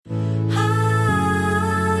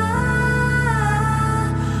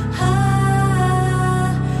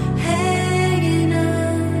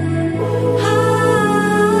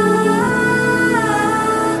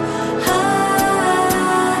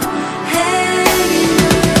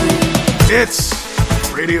It's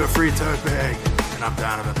Radio Free Tote Bag, and I'm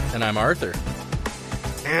Donovan. And I'm Arthur.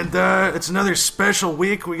 And it's another special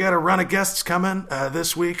week. We got a run of guests coming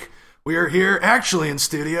this week. We are here actually in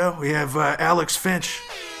studio. We have Alex Finch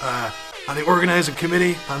on the organizing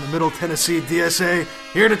committee on the Middle Tennessee DSA,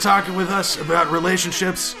 here to talk with us about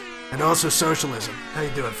relationships and also socialism. How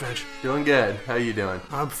you doing, Finch? Doing good. How you doing?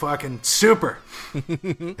 I'm fucking super.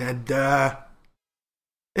 And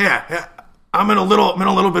yeah, I'm in a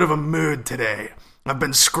little bit of a mood today. I've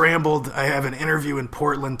been scrambled. I have an interview in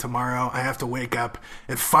Portland tomorrow. I have to wake up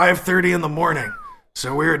at 5:30 in the morning.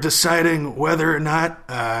 So we're deciding whether or not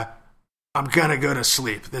I'm gonna go to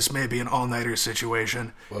sleep. This may be an all-nighter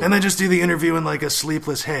situation. Whoa. And then just do the interview in like a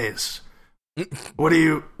sleepless haze. What do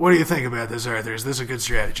you think about this, Arthur? Is this a good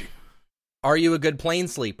strategy? Are you a good plane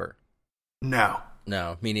sleeper? No.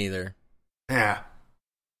 No, me neither. Yeah.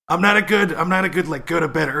 I'm not a good like go to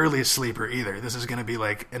bed early sleeper either. This is gonna be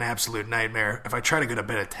like an absolute nightmare. If I try to go to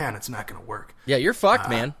bed at 10, it's not gonna work. Yeah, you're fucked,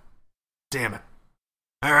 man. Damn it.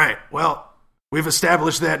 All right. Well, we've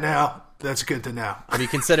established that now. That's good to know. Have you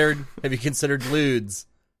considered lewds?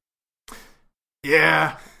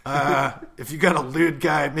 Yeah. If you got a lewd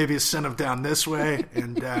guy, maybe send him down this way,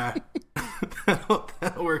 and that'll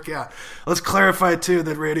work out. Let's clarify too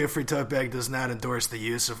that Radio Free Tote Bag does not endorse the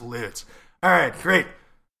use of lewds. All right, great.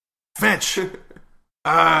 Finch,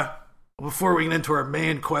 before we get into our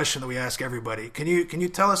main question that we ask everybody, can you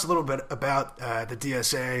tell us a little bit about the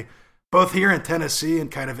DSA, both here in Tennessee and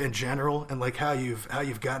kind of in general, and like how you've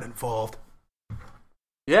gotten involved?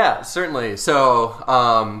 Yeah, certainly. So,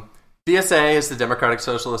 DSA is the Democratic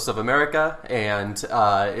Socialists of America, and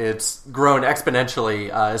it's grown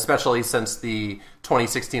exponentially, especially since the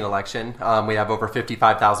 2016 election. We have over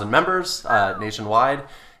 55,000 members nationwide.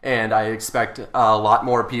 And I expect a lot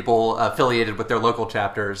more people affiliated with their local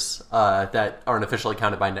chapters that aren't officially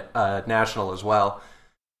counted by national as well.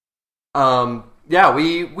 Yeah,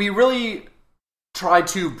 we really try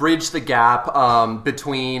to bridge the gap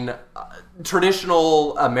between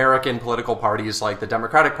traditional American political parties like the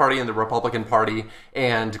Democratic Party and the Republican Party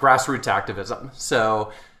and grassroots activism.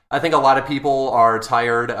 So I think a lot of people are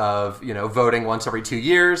tired of, voting once every 2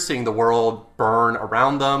 years, seeing the world burn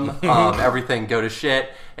around them, everything go to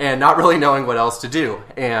shit, and not really knowing what else to do.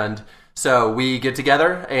 And so we get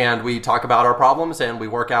together and we talk about our problems and we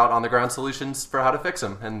work out on the ground solutions for how to fix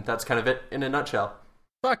them. And that's kind of it in a nutshell.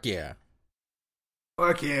 Fuck yeah.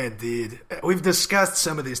 Fuck yeah, indeed. We've discussed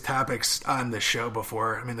some of these topics on the show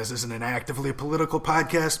before. I mean, this isn't an actively political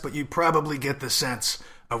podcast, but you probably get the sense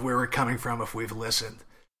of where we're coming from if we've listened.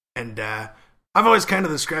 And I've always kind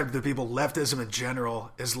of described to people leftism in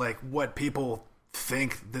general as like what people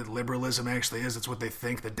think that liberalism actually is. It's what they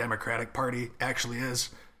think the Democratic Party actually is.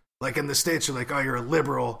 Like in the States, you're like, oh, you're a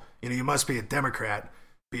liberal, you must be a Democrat.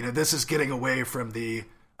 But, this is getting away from the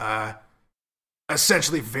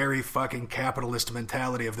essentially very fucking capitalist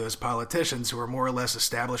mentality of those politicians who are more or less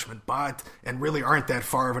establishment bought and really aren't that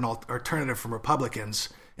far of an alternative from Republicans,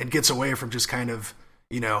 and gets away from just kind of,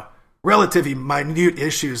 relatively minute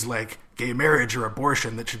issues like gay marriage or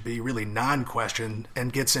abortion that should be really non-questioned,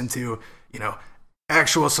 and gets into,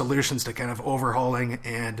 actual solutions to kind of overhauling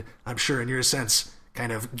and, I'm sure in your sense,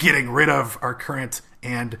 kind of getting rid of our current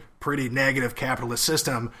and pretty negative capitalist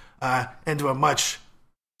system into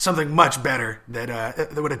something much better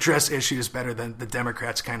that would address issues better than the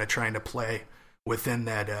Democrats kind of trying to play within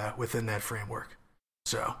that framework.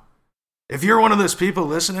 So if you're one of those people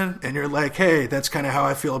listening and you're like, hey, that's kind of how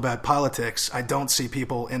I feel about politics, I don't see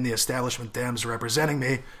people in the establishment Dems representing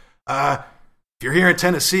me, if you're here in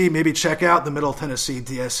Tennessee, maybe check out the Middle Tennessee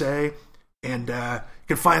DSA, and you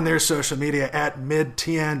can find their social media at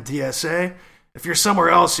MidTNDSA. If you're somewhere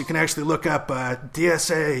else, you can actually look up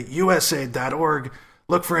dsausa.org,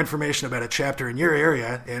 look for information about a chapter in your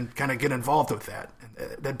area, and kind of get involved with that.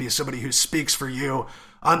 That'd be somebody who speaks for you,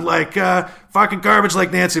 unlike fucking garbage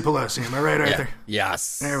like Nancy Pelosi. Am I right, Arthur? Yeah.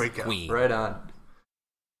 Yes. There we go. Queen. Right on.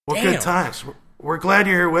 Well, Damn. Good times. We're glad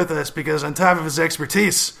you're here with us because on top of his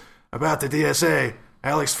expertise about the DSA,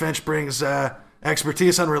 Alex Finch brings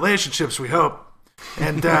expertise on relationships, we hope.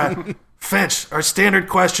 And Finch, our standard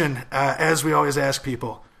question, as we always ask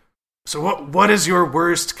people. So what is your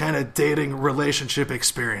worst kind of dating relationship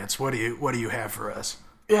experience? What do you have for us?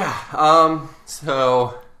 Yeah.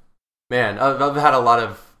 So, man, I've had a lot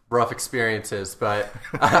of rough experiences, but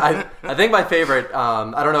I think my favorite,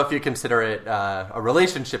 I don't know if you consider it a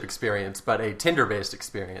relationship experience, but a Tinder-based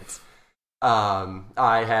experience.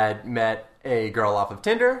 I had met a girl off of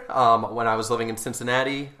Tinder when I was living in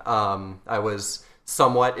Cincinnati. I was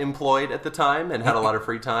somewhat employed at the time and had a lot of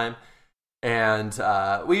free time. And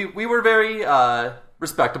we were very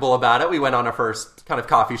respectable about it. We went on our first kind of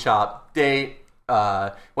coffee shop date,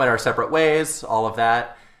 went our separate ways, all of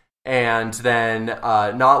that. And then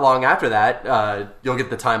not long after that, you'll get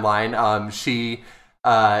the timeline, she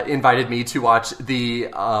invited me to watch the,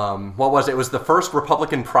 what was it? It was the first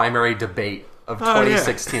Republican primary debate of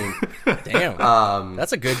 2016. Damn.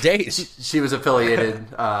 That's a good date. She was affiliated,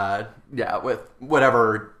 with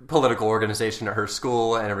whatever political organization at her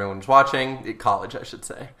school, and everyone was watching. College, I should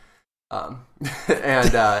say.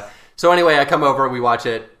 So anyway, I come over, we watch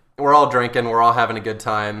it. We're all drinking, we're all having a good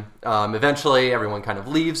time. Eventually, everyone kind of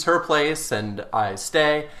leaves her place, and I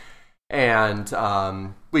stay.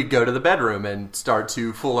 And we go to the bedroom and start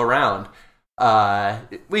to fool around.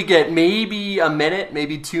 We get maybe a minute,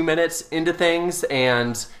 maybe 2 minutes into things,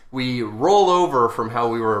 and we roll over from how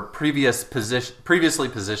we were previously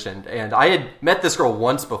positioned. And I had met this girl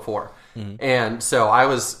once before. Mm-hmm. And so I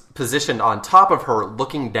was positioned on top of her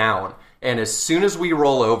looking down. And as soon as we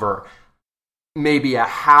roll over, maybe a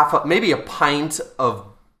pint of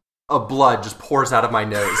blood just pours out of my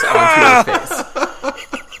nose onto her face.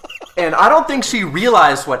 And I don't think she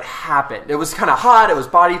realized what happened. It was kind of hot. It was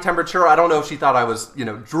body temperature. I don't know if she thought I was,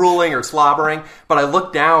 drooling or slobbering. But I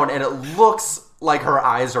looked down, and it looks like her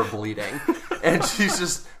eyes are bleeding. And she's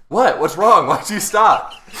just, what? What's wrong? Why'd you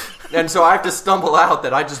stop? And so I have to stumble out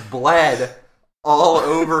that I just bled all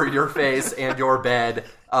over your face and your bed,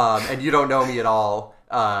 and you don't know me at all.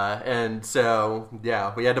 And so,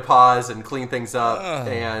 yeah, we had to pause and clean things up.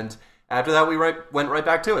 And after that, we went right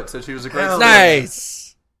back to it. So she was a great student. Nice.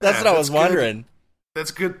 That's what I was wondering. That's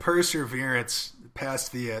good perseverance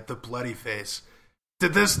past the bloody face.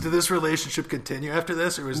 Did this relationship continue after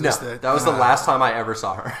this, or was this that was the last time I ever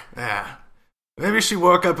saw her? Yeah, maybe she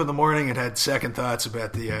woke up in the morning and had second thoughts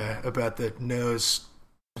about the nose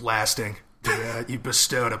blasting that you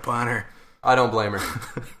bestowed upon her. I don't blame her.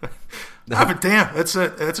 But damn, that's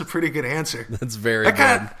a pretty good answer. That's very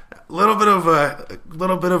good. A little bit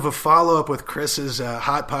of a follow up with Chris's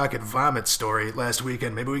hot pocket vomit story last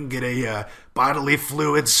weekend. Maybe we can get a bodily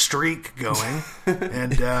fluid streak going,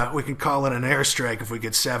 and we can call it an airstrike if we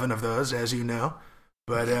get 7 of those, as you know.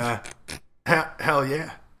 But hell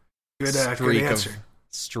yeah, good answer.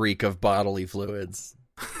 Streak of bodily fluids.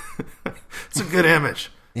 It's a good image.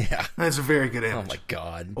 Yeah, that's a very good image. Oh my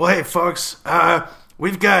god. Well, hey folks,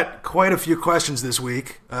 we've got quite a few questions this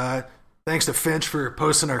week. Thanks to Finch for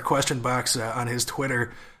posting our question box on his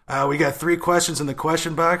Twitter. We got 3 questions in the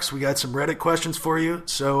question box. We got some Reddit questions for you.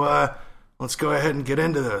 So let's go ahead and get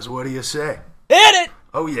into those. What do you say? Hit it!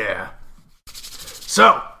 Oh, yeah.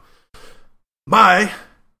 So, my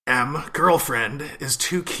girlfriend is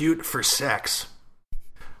too cute for sex.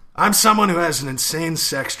 I'm someone who has an insane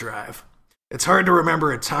sex drive. It's hard to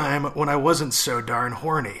remember a time when I wasn't so darn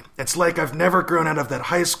horny. It's like I've never grown out of that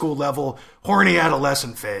high school level horny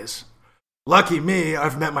adolescent phase. Lucky me,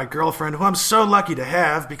 I've met my girlfriend, who I'm so lucky to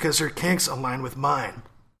have because her kinks align with mine.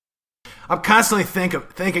 I'm constantly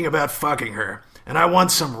thinking about fucking her, and I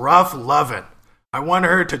want some rough lovin'. I want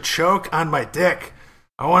her to choke on my dick.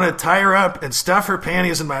 I want to tie her up and stuff her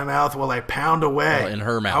panties in my mouth while I pound away. Well, in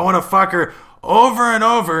her mouth. I want to fuck her over and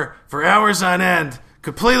over for hours on end,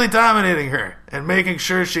 completely dominating her and making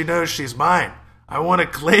sure she knows she's mine. I want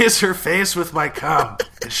to glaze her face with my cum,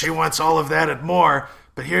 and she wants all of that and more.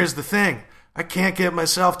 But here's the thing. I can't get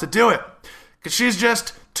myself to do it, because she's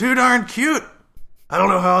just too darn cute. I don't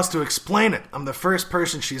know how else to explain it. I'm the first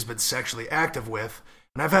person she's been sexually active with,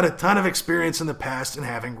 and I've had a ton of experience in the past in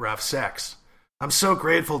having rough sex. I'm so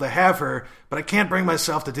grateful to have her, but I can't bring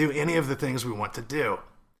myself to do any of the things we want to do.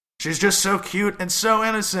 She's just so cute and so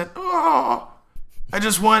innocent. Oh, I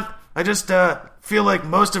just feel like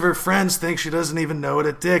most of her friends think she doesn't even know what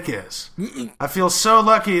a dick is. I feel so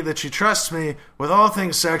lucky that she trusts me with all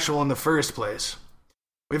things sexual in the first place.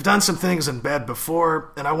 We've done some things in bed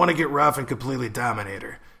before, and I want to get rough and completely dominate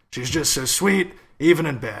her. She's just so sweet, even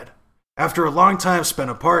in bed. After a long time spent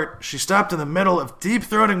apart, she stopped in the middle of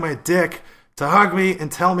deep-throating my dick to hug me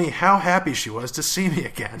and tell me how happy she was to see me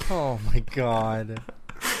again. Oh my god.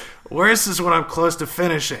 Worse is when I'm close to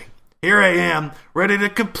finishing. Here I am, ready to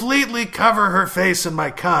completely cover her face in my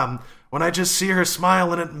cum, when I just see her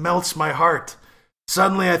smile and it melts my heart.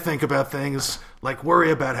 Suddenly I think about things like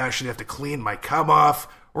worry about how she'd have to clean my cum off,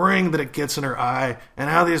 worrying that it gets in her eye, and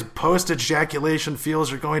how these post-ejaculation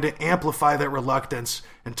feels are going to amplify that reluctance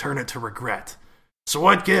and turn it to regret. So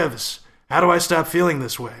what gives? How do I stop feeling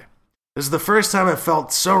this way? This is the first time I've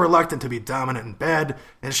felt so reluctant to be dominant in bed,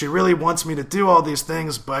 and she really wants me to do all these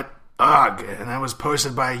things, but ugh, and that was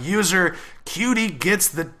posted by a user, Cutie Gets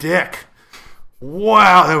the Dick.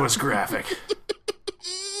 Wow, that was graphic.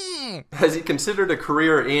 Has he considered a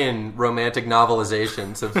career in romantic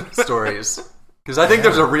novelizations of stories? Because I think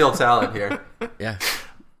there's a real talent here. Yeah.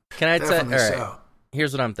 Can I tell? All Definitely right. so.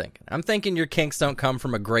 Here's what I'm thinking. I'm thinking your kinks don't come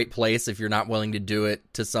from a great place if you're not willing to do it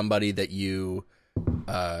to somebody that you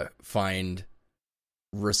find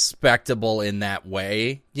respectable in that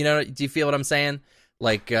way. You know? Do you feel what I'm saying?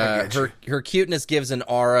 Like her cuteness gives an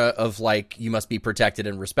aura of like you must be protected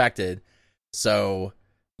and respected. So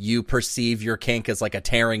you perceive your kink as like a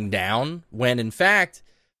tearing down when in fact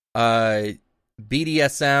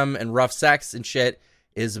BDSM and rough sex and shit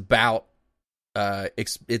is about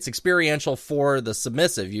it's experiential for the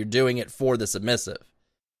submissive. You're doing it for the submissive.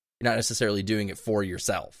 You're not necessarily doing it for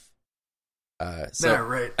yourself. So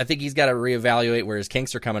right. I think he's got to reevaluate where his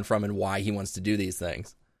kinks are coming from and why he wants to do these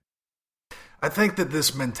things. I think that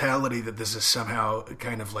this mentality that this is somehow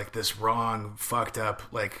kind of like this wrong, fucked up,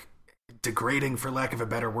 like degrading, for lack of a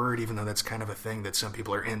better word, even though that's kind of a thing that some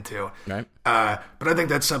people are into. Right. But I think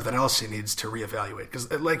that's something else he needs to reevaluate.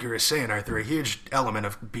 Because like you were saying, Arthur, a huge element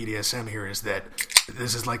of BDSM here is that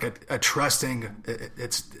this is like a trusting,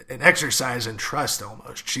 it's an exercise in trust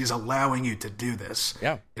almost. She's allowing you to do this.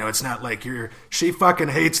 Yeah. You know, it's not like she fucking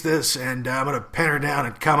hates this and I'm going to pin her down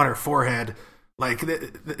and come on her forehead. Like,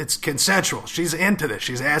 it's consensual. She's into this.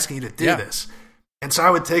 She's asking you to do this. And so I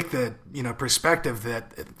would take the, perspective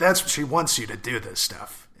that that's what she wants you to do this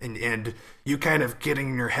stuff. And you kind of getting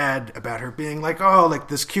in your head about her being like, oh, like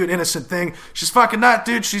this cute, innocent thing. She's fucking not,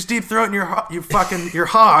 dude. She's deep throating your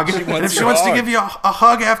hog. And if she wants to give you a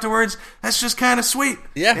hug afterwards, that's just kind of sweet.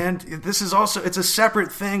 Yeah. And this is also, it's a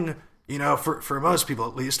separate thing, for most people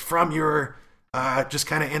at least, from your just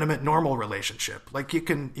kind of intimate, normal relationship. Like you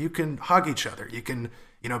can hug each other. You can,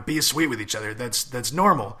 be sweet with each other. That's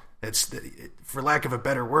normal. It's, for lack of a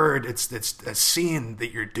better word, it's a scene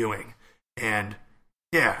that you're doing. And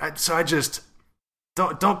yeah, so I just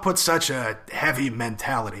don't put such a heavy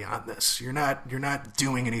mentality on this. You're not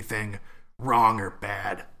doing anything wrong or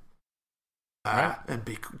bad. Right. And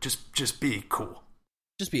just be cool.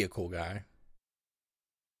 Just be a cool guy.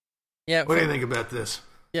 Yeah. What do you think about this?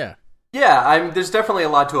 Yeah. Yeah, there's definitely a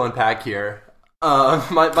lot to unpack here.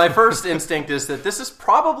 My first instinct is that this is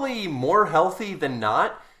probably more healthy than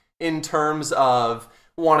not in terms of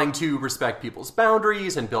wanting to respect people's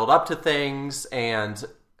boundaries and build up to things and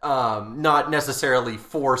not necessarily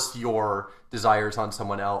force your desires on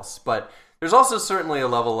someone else. But there's also certainly a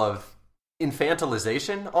level of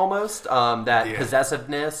infantilization almost,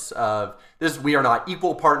 possessiveness of this. We are not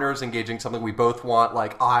equal partners engaging something we both want.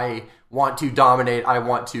 Like, I want to dominate. I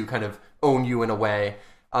want to kind of own you in a way,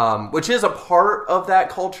 which is a part of that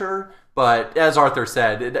culture. But as Arthur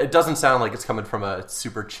said, it doesn't sound like it's coming from a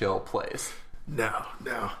super chill place. No.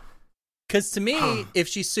 Because to me, if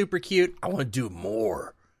she's super cute, I want to do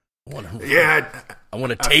more. I want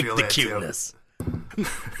to take the cuteness.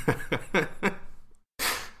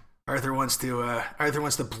 Arthur wants to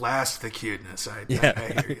blast the cuteness. I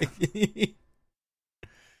hear you.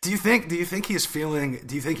 Do you think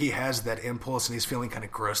he has that impulse and he's feeling kind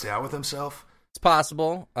of grossed out with himself? It's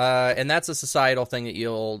possible. And that's a societal thing that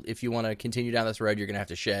if you want to continue down this road, you're going to have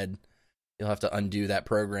to shed. You'll have to undo that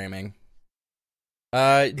programming.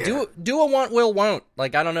 Do a want, will, won't.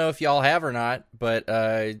 Like, I don't know if y'all have or not, but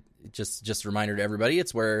just a reminder to everybody,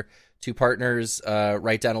 it's where two partners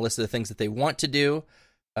write down a list of the things that they want to do.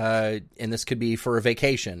 And this could be for a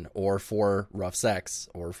vacation or for rough sex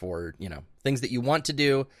or for, things that you want to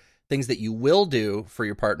do, things that you will do for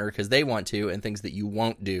your partner because they want to, and things that you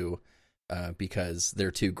won't do because they're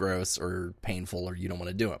too gross or painful or you don't want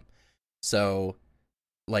to do them. So,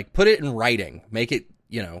 like, put it in writing. Make it,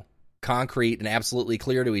 concrete and absolutely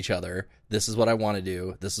clear to each other. This is what I want to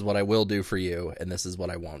do. This is what I will do for you. And this is what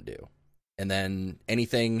I won't do. And then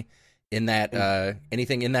anything in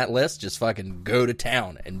that list, just fucking go to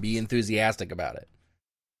town and be enthusiastic about it.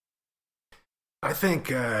 I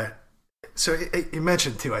think, so you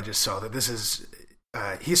mentioned too, I just saw that this is,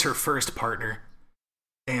 he's her first partner.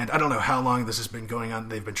 And I don't know how long this has been going on.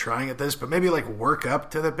 They've been trying at this, but maybe like work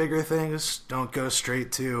up to the bigger things. Don't go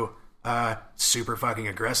straight to super fucking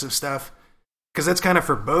aggressive stuff. Because that's kind of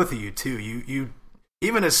for both of you too. You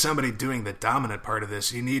even as somebody doing the dominant part of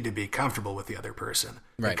this, you need to be comfortable with the other person.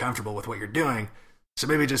 Right. And comfortable with what you're doing. So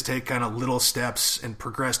maybe just take kind of little steps and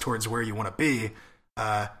progress towards where you want to be.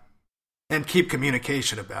 And keep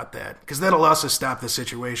communication about that. Because that'll also stop the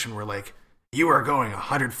situation where like, you are going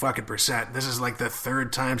 100%. This is like the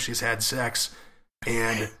third time she's had sex,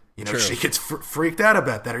 and True. She gets freaked out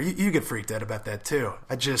about that, or you get freaked out about that too.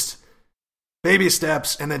 I just baby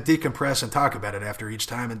steps and then decompress and talk about it after each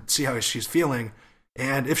time and see how she's feeling.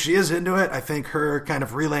 And if she is into it, I think her kind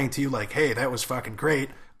of relaying to you like, "Hey, that was fucking great.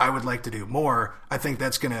 I would like to do more, I think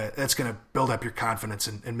that's gonna build up your confidence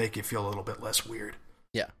and make you feel a little bit less weird.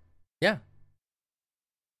 Yeah.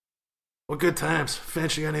 Well, good times.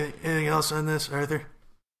 Finch, you got anything else on this, Arthur?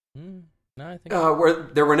 No, I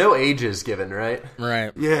think there were no ages given, right?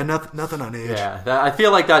 right. Yeah, nothing on age. Yeah, I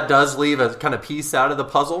feel like that does leave a kind of piece out of the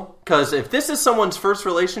puzzle. Because if this is someone's first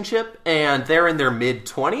relationship and they're in their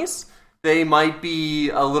mid-20s, they might be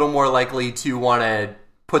a little more likely to want to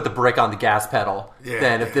put the brick on the gas pedal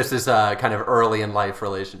than if this is a kind of early in life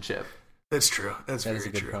relationship. That's true. That is a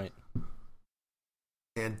good point.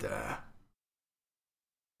 And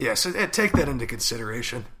so take that into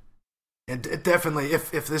consideration. And definitely,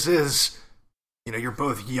 if this is, you're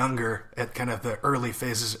both younger at kind of the early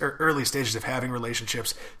phases or early stages of having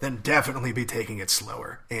relationships, then definitely be taking it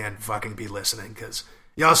slower and fucking be listening, because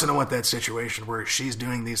you also don't want that situation where she's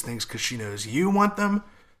doing these things because she knows you want them,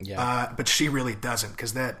 but she really doesn't,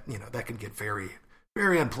 because that can get very,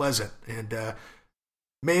 very unpleasant and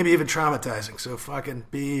maybe even traumatizing. So fucking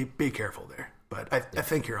be careful there. But I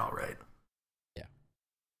think you're all right. Yeah.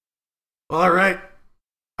 Well, all right.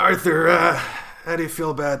 Arthur, how do you feel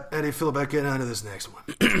about getting on to this next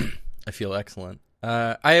one? I feel excellent.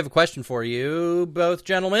 I have a question for you, both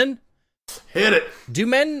gentlemen. Hit it. Do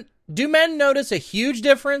men notice a huge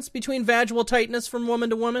difference between vaginal tightness from woman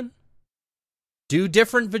to woman? Do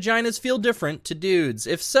different vaginas feel different to dudes?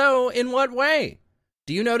 If so, in what way?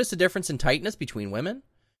 Do you notice a difference in tightness between women?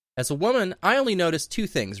 As a woman, I only notice two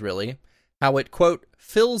things, really. How it, quote,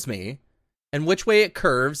 fills me, and which way it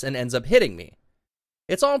curves and ends up hitting me.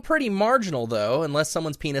 It's all pretty marginal, though, unless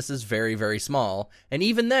someone's penis is very, very small, and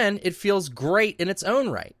even then, it feels great in its own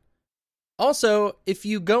right. Also, if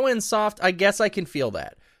you go in soft, I guess I can feel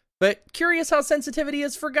that. But curious how sensitivity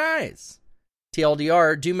is for guys.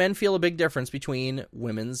 TLDR, do men feel a big difference between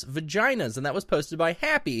women's vaginas? And that was posted by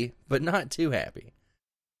Happy, but not too happy.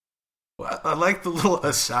 Well, I like the little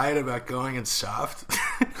aside about going in soft.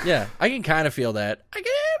 Yeah, I can kind of feel that.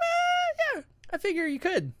 I figure you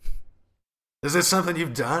could. Is this something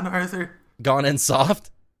you've done, Arthur? Gone in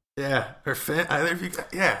soft? Yeah, or either of you?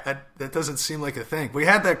 Yeah, that doesn't seem like a thing. We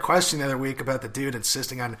had that question the other week about the dude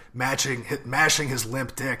insisting on mashing his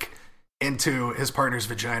limp dick into his partner's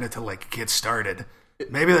vagina to like get started.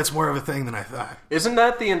 Maybe that's more of a thing than I thought. Isn't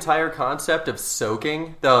that the entire concept of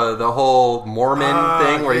soaking? The whole Mormon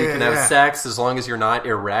thing where you can have sex as long as you're not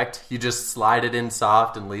erect. You just slide it in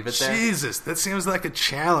soft and leave it there. Jesus, that seems like a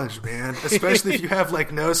challenge, man. Especially if you have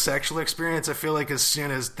like no sexual experience. I feel like as soon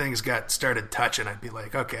as things got started touching, I'd be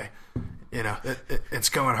like, okay, it's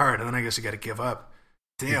going hard. And then I guess you got to give up.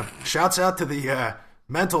 Damn. Shouts out to the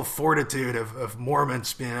mental fortitude of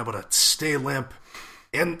Mormons being able to stay limp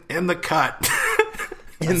in the cut.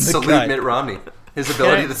 Salute Mitt Romney. His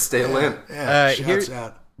ability to stay limp. Yeah, shouts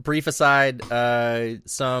out. Brief aside,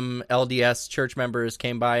 some LDS church members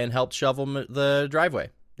came by and helped shovel the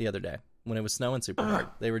driveway the other day when it was snowing super hard.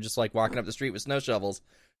 They were just like walking up the street with snow shovels.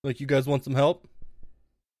 Like, you guys want some help?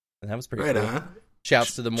 And that was pretty cool. On.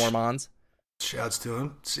 Shouts to the Mormons. Shouts to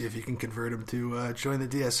him. See if you can convert him to join the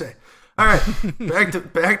DSA. All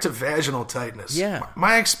right, back to vaginal tightness. Yeah.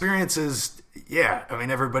 My experience is, I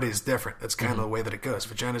mean, everybody's different. That's kind of the way that it goes.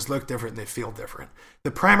 Vaginas look different, and they feel different.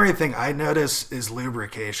 The primary thing I notice is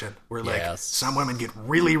lubrication, where like some women get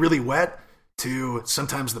really, really wet to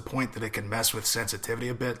sometimes the point that it can mess with sensitivity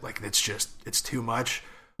a bit. Like it's too much.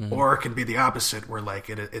 Or it can be the opposite, where like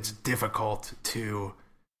it's difficult to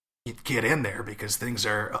get in there because things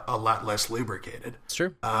are a lot less lubricated. It's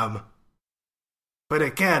true. But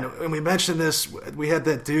again, when we mentioned this, we had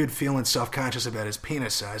that dude feeling self-conscious about his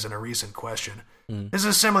penis size in a recent question. This is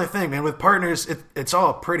a similar thing, man. With partners, it's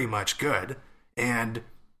all pretty much good. And,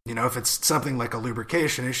 if it's something like a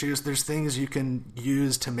lubrication issues, there's things you can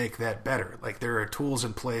use to make that better. Like there are tools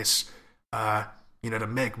in place, to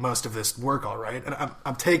make most of this work all right. And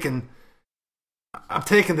I'm taking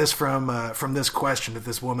this from this question that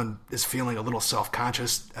this woman is feeling a little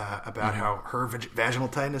self-conscious about how her vaginal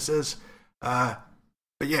tightness is.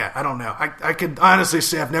 But yeah, I don't know. I could honestly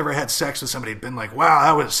say I've never had sex with somebody who'd been like,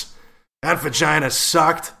 wow, that vagina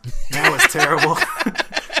sucked. That was terrible.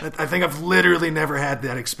 I think I've literally never had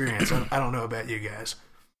that experience. I don't know about you guys.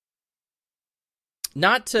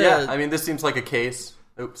 Not to... Yeah, I mean, this seems like a case...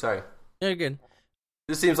 Oops, sorry. You're good.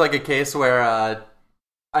 This seems like a case where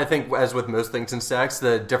I think, as with most things in sex,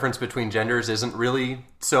 the difference between genders isn't really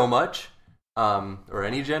so much, or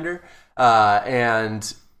any gender.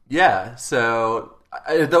 And yeah, so...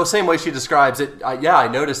 the same way she describes it, I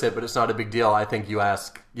notice it, but it's not a big deal. I think you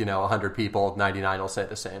ask, 100 people, 99 will say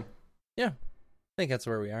the same. Yeah, I think that's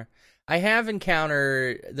where we are. I have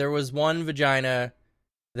encountered, there was one vagina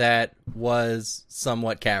that was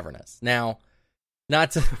somewhat cavernous. Now,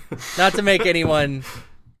 not to make anyone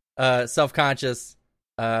self-conscious,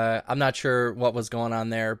 I'm not sure what was going on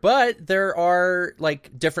there, but there are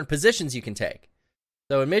like different positions you can take.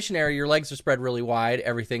 So in missionary, your legs are spread really wide.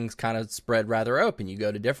 Everything's kind of spread rather open. You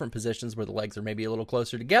go to different positions where the legs are maybe a little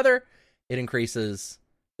closer together. It increases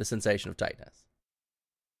the sensation of tightness.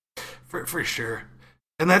 For sure.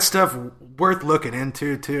 And that stuff worth looking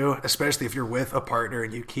into, too, especially if you're with a partner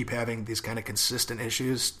and you keep having these kind of consistent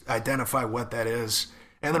issues. Identify what that is,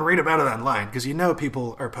 and then read about it online, because you know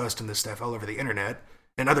people are posting this stuff all over the internet,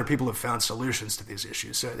 and other people have found solutions to these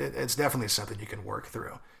issues. So it's definitely something you can work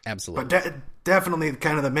through. Absolutely. But definitely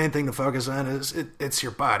kind of the main thing to focus on is it's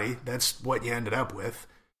your body. That's what you ended up with.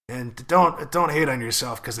 And don't hate on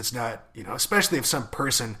yourself because it's not, especially if some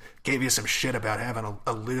person gave you some shit about having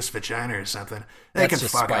a loose vagina or something. They can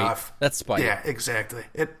fuck spite. off. That's spite. Yeah, exactly.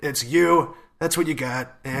 It's you. That's what you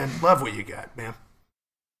got. And love what you got, man.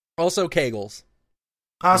 Also Kegels.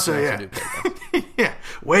 Also, yeah. Yeah,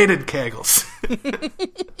 weighted Kegels.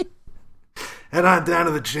 Head on down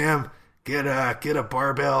to the gym, get a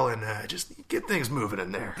barbell, and just get things moving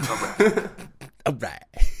in there. All right. All right.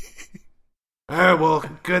 All right, well,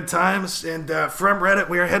 good times. And from Reddit,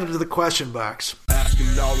 we are headed to the question box.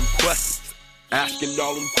 Asking all them questions. Asking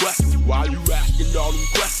all them questions. Why you asking all them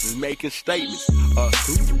questions? Making statements.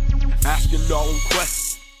 Asking all them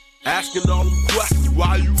questions. Asking all them questions.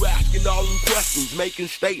 Why you asking all them questions? Making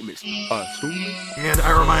statements. And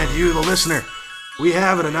I remind you, the listener, we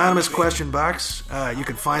have an anonymous question box. You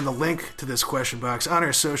can find the link to this question box on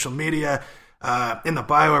our social media, in the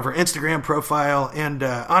bio of our Instagram profile, and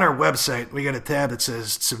on our website. We got a tab that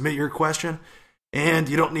says submit your question, and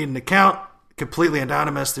you don't need an account. Completely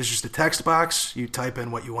anonymous. There's just a text box. You type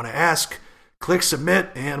in what you want to ask, click submit,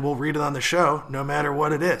 and we'll read it on the show no matter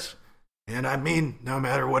what it is. And I mean no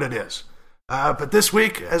matter what it is. But this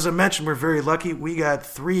week, as I mentioned, we're very lucky. We got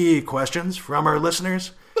 3 questions from our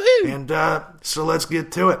listeners. Woo-hoo! And so let's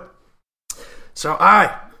get to it. So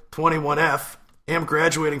I, 21F, am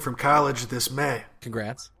graduating from college this May.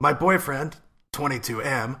 Congrats. My boyfriend,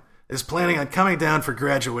 22M, is planning on coming down for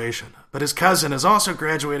graduation, but his cousin is also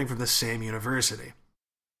graduating from the same university.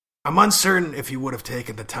 I'm uncertain if he would have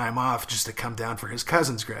taken the time off just to come down for his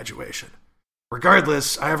cousin's graduation.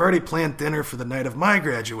 Regardless, I have already planned dinner for the night of my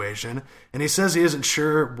graduation, and he says he isn't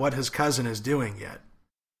sure what his cousin is doing yet.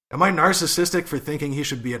 Am I narcissistic for thinking he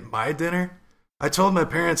should be at my dinner? I told my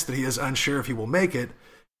parents that he is unsure if he will make it,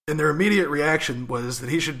 and their immediate reaction was that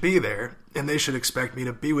he should be there, and they should expect me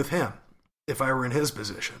to be with him, if I were in his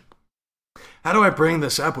position. How do I bring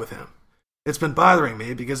this up with him? It's been bothering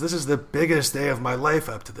me because this is the biggest day of my life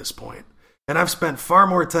up to this point, and I've spent far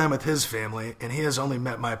more time with his family, and he has only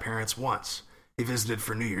met my parents once. He visited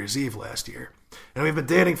for New Year's Eve last year, and we've been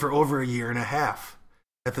dating for over a year and a half.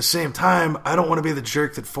 At the same time, I don't want to be the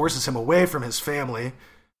jerk that forces him away from his family,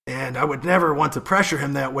 and I would never want to pressure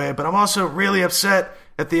him that way, but I'm also really upset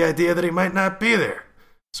at the idea that he might not be there.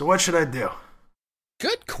 So what should I do?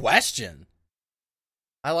 Good question.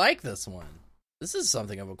 I like this one. This is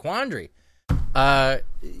something of a quandary. I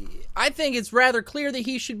think it's rather clear that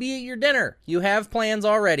he should be at your dinner. You have plans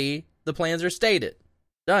already. The plans are stated.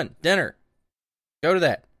 Done. Dinner. Go to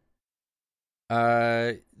that.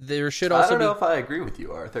 There should also I don't know if I agree with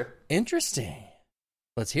you, Arthur. Interesting.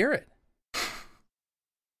 Let's hear it.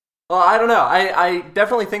 Well, I don't know. I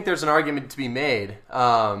definitely think there's an argument to be made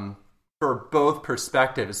for both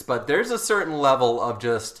perspectives, but there's a certain level of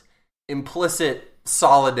just implicit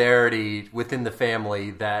solidarity within the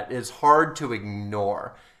family that is hard to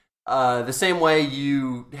ignore. The same way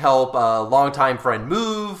you help a longtime friend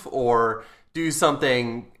move or do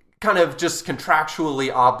something kind of just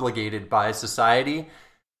contractually obligated by society,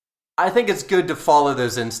 I think it's good to follow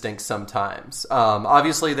those instincts sometimes.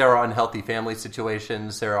 Obviously, there are unhealthy family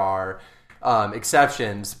situations. There are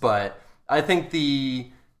exceptions. But I think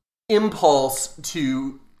the impulse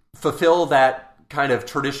to fulfill that kind of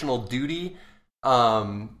traditional duty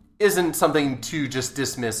isn't something to just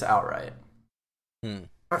dismiss outright.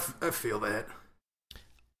 I feel that.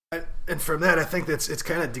 And from that, I think it's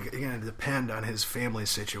kind of going to depend on his family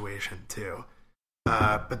situation, too.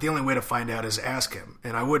 But the only way to find out is ask him.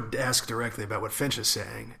 And I would ask directly about what Finch is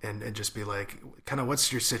saying and just be like, kind of,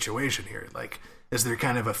 what's your situation here? Like, is there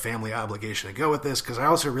kind of a family obligation to go with this? Because I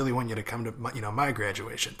also really want you to come to my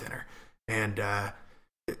graduation dinner. And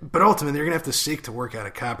but ultimately, you're going to have to seek to work out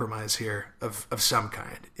a compromise here of some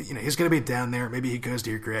kind. He's going to be down there. Maybe he goes to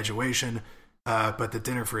your graduation. But the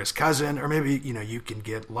dinner for his cousin, or maybe, you can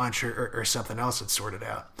get lunch or something else that's sorted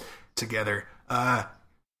out together.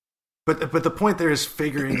 But the point there is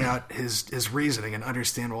figuring out his reasoning and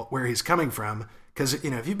understand where he's coming from. Because,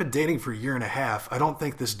 if you've been dating for a year and a half, I don't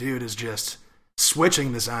think this dude is just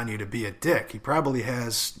switching this on you to be a dick. He probably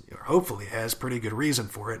has, or hopefully has, pretty good reason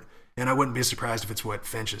for it. And I wouldn't be surprised if it's what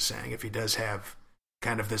Finch is saying, if he does have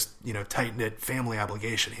kind of this, tight-knit family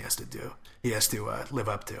obligation he has to live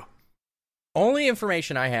up to. Only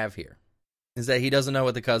information I have here is that he doesn't know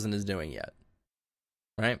what the cousin is doing yet.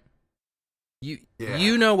 Right?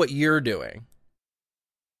 You know what you're doing.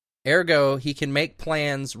 Ergo, he can make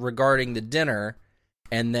plans regarding the dinner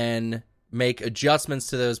and then make adjustments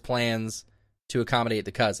to those plans to accommodate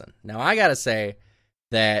the cousin. Now, I gotta say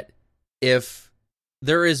that if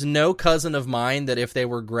there is no cousin of mine that if they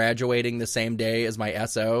were graduating the same day as my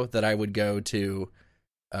SO, that I would go to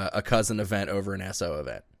a cousin event over an SO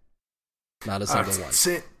event. Not a single one.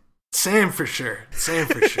 Same for sure.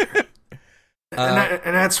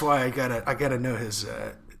 And that's why I gotta know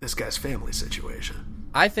this guy's family situation.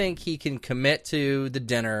 I think he can commit to the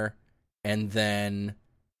dinner, and then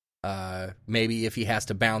maybe if he has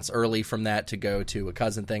to bounce early from that to go to a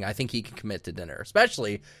cousin thing, I think he can commit to dinner,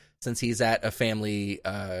 especially since he's at a family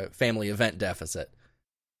event deficit.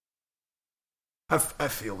 I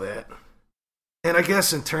feel that. And I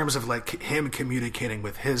guess in terms of like him communicating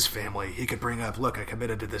with his family, he could bring up, look, I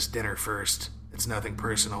committed to this dinner first. It's nothing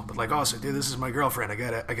personal, but like also, dude, this is my girlfriend.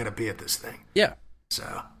 I gotta be at this thing. Yeah.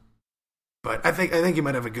 So, but I think you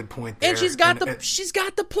might have a good point there. And she's got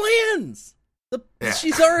the plans.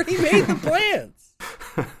 She's already made the plans.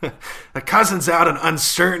 The cousin's out in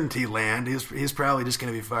uncertainty land. He's probably just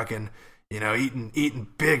gonna be fucking, eating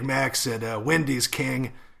Big Macs at Wendy's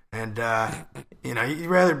King. And, you'd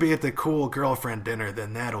rather be at the cool girlfriend dinner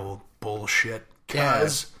than that old bullshit.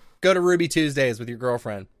 Cause, go to Ruby Tuesdays with your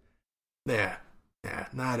girlfriend. Yeah,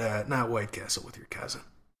 not White Castle with your cousin.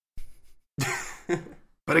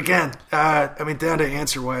 But again, down to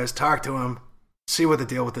answer-wise, talk to him, see what the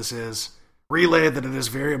deal with this is, relay that it is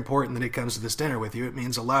very important that he comes to this dinner with you. It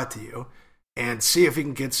means a lot to you. And see if he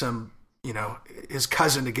can get some, his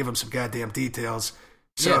cousin to give him some goddamn details.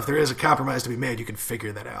 So if there is a compromise to be made, you can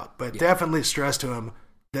figure that out. But definitely stress to him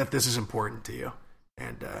that this is important to you,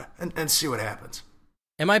 and see what happens.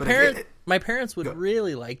 And my parents would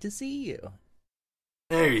really like to see you.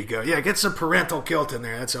 There you go. Yeah, get some parental guilt in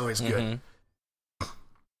there. That's always good. Mm-hmm.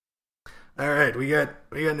 All right, we got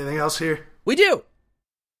anything else here? We do.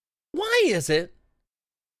 Why is it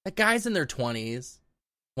that guys in their 20s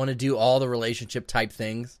want to do all the relationship type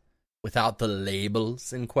things without the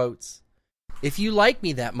labels in quotes? If you like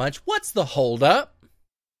me that much, what's the holdup?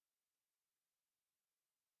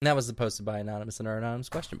 And that was posted by Anonymous in our Anonymous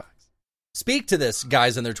question box. Speak to this,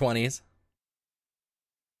 guys in their 20s.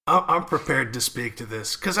 I'm prepared to speak to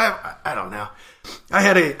this because I don't know. I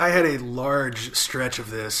had a large stretch of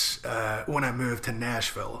this when I moved to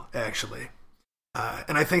Nashville, actually,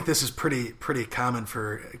 and I think this is pretty common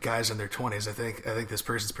for guys in their 20s. I think this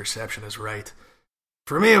person's perception is right.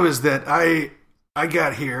 For me, it was that I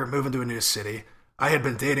got here, moving to a new city. I had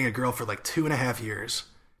been dating a girl for like 2.5 years,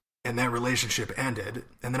 and that relationship ended.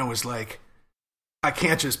 And then I was like, I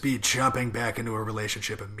can't just be jumping back into a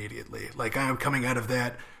relationship immediately. Like, I'm coming out of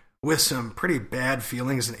that with some pretty bad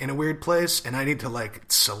feelings and in a weird place, and I need to like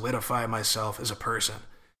solidify myself as a person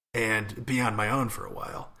and be on my own for a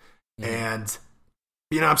while. And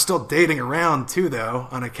I'm still dating around too, though,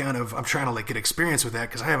 on account of I'm trying to like get experience with that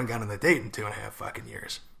because I haven't gone on a date in 2.5 fucking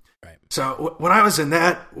years. Right. So when I was in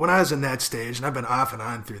that stage, and I've been off and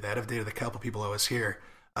on through that, I've dated a couple people I was here,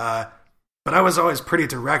 but I was always pretty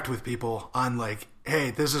direct with people on like,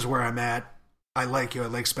 hey, this is where I'm at. I like you. I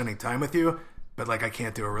like spending time with you, but like I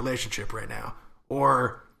can't do a relationship right now.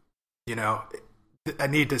 Or, I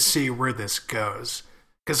need to see where this goes.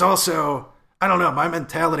 Because also, I don't know, my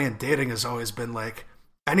mentality in dating has always been like,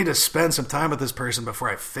 I need to spend some time with this person before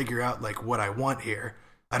I figure out like what I want here.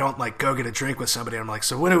 I don't like go get a drink with somebody and I'm like,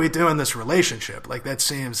 so when do we do in this relationship? Like that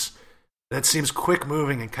seems quick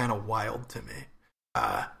moving and kind of wild to me.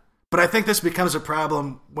 But I think this becomes a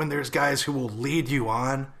problem when there's guys who will lead you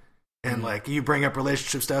on and like you bring up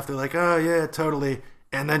relationship stuff. They're like, oh yeah, totally.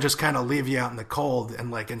 And then just kind of leave you out in the cold and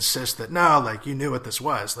like insist that no, like you knew what this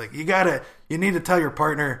was. Like you need to tell your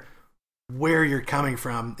partner where you're coming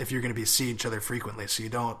from if you're going to be seeing each other frequently. So you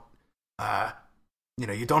don't,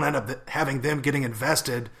 you don't end up having them getting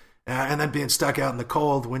invested and then being stuck out in the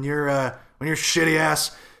cold when your shitty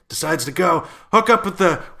ass decides to go hook up with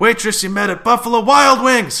the waitress you met at Buffalo Wild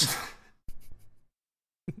Wings.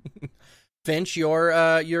 Finch,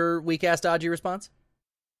 your weak ass dodgy response?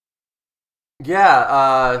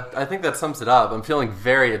 Yeah, I think that sums it up. I'm feeling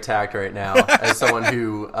very attacked right now as someone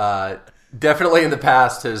who definitely in the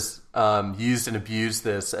past has used and abused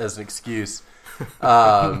this as an excuse.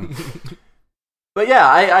 But yeah,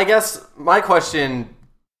 I guess my question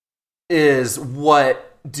is, what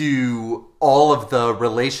do all of the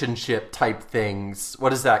relationship type things, what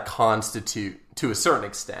does that constitute to a certain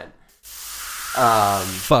extent?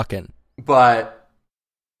 Fucking. But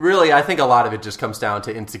really, I think a lot of it just comes down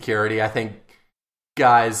to insecurity. I think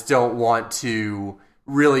guys don't want to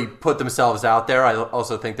really put themselves out there. I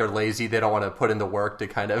also think they're lazy. They don't want to put in the work to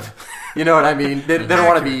kind of, you know what I mean? They don't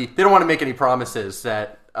want to be, they don't want to make any promises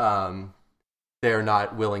that they're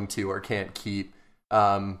not willing to or can't keep.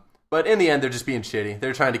 But in the end, they're just being shitty.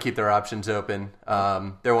 They're trying to keep their options open.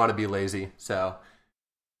 They want to be lazy, so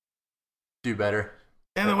do better.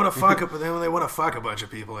 And they want to fuck up. They want to fuck a bunch of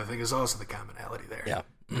people, I think, is also the commonality there. Yeah.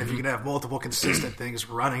 And if you can have multiple consistent things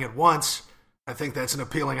running at once, I think that's an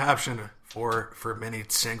appealing option for many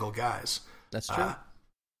single guys. That's true.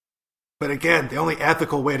 But again, the only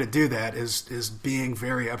ethical way to do that is being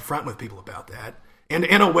very upfront with people about that, and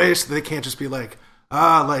in a way so they can't just be like,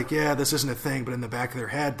 yeah, this isn't a thing, but in the back of their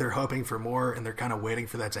head, they're hoping for more, and they're kind of waiting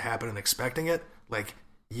for that to happen and expecting it. Like,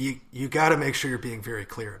 you got to make sure you're being very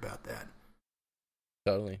clear about that.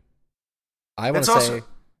 Totally. I want to say...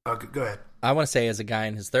 Oh, go ahead. I want to say, as a guy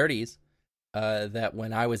in his 30s, that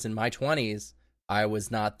when I was in my 20s, I was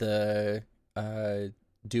not the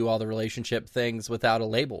do all the relationship things without a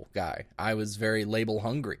label guy. I was very label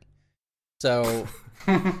hungry. So...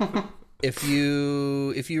 If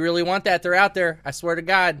you really want that, they're out there. I swear to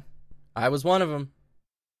God, I was one of them.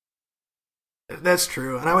 That's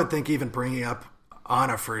true, and I would think even bringing up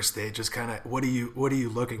on a first date, just kind of, what are you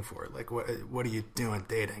looking for? Like, what are you doing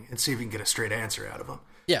dating? And see if you can get a straight answer out of them.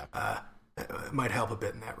 Yeah, it might help a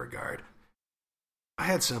bit in that regard. I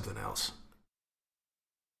had something else.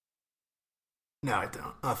 No, I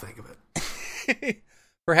don't. I'll think of it.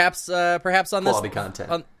 perhaps on quality this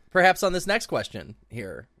content. Perhaps on this next question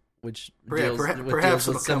here. Which perhaps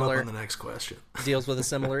it'll come up on the next question. Deals with a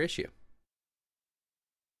similar issue.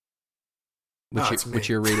 Which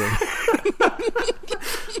you're reading.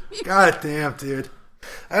 God damn, dude.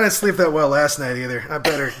 I didn't sleep that well last night either. I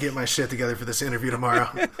better get my shit together for this interview tomorrow.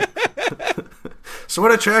 So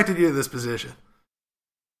what attracted you to this position?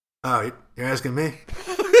 Oh, you're asking me?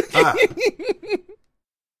 All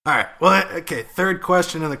right. Well, okay. Third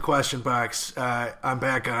question in the question box. I'm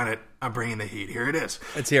back on it. I'm bringing the heat. Here it is.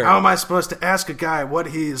 Let's hear it. How am I supposed to ask a guy what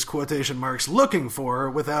he is, quotation marks, looking for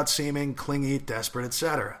without seeming clingy, desperate,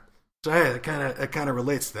 etc.? So hey, it kind of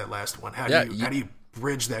relates to that last one. How do you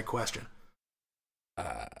bridge that question?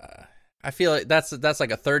 I feel like that's like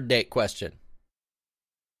a third date question.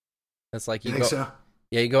 That's like you think so?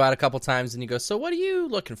 Yeah, you go out a couple times and you go, so what are you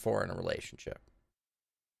looking for in a relationship?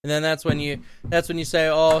 And then that's when you say,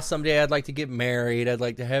 oh, someday I'd like to get married, I'd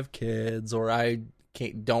like to have kids, or I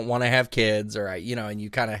don't want to have kids, or and you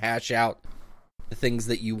kind of hash out the things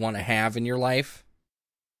that you want to have in your life.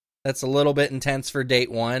 That's a little bit intense for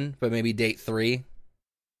date 1, but maybe date 3.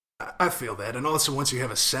 I feel that, and also once you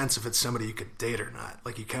have a sense if it's somebody you could date or not,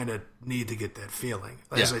 like you kind of need to get that feeling.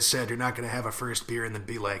 As I said, you're not going to have a first beer and then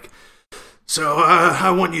be like, so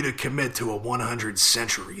I want you to commit to a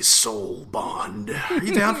 100-century soul bond. Are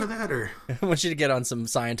you down for that, or? I want you to get on some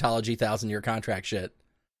Scientology 1,000-year contract shit.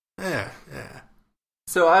 Yeah.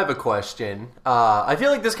 So I have a question. I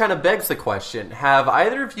feel like this kind of begs the question. Have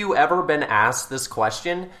either of you ever been asked this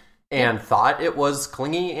question and thought it was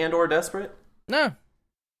clingy and or desperate? No.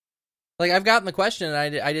 Like, I've gotten the question,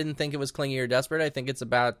 and I didn't think it was clingy or desperate. I think it's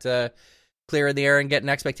about clearing the air and getting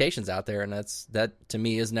expectations out there, and that to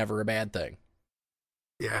me is never a bad thing.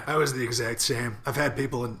 Yeah, I was the exact same. I've had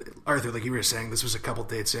people, and Arthur, like you were saying, this was a couple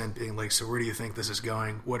dates in, being like, so where do you think this is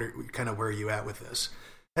going? Where are you at with this?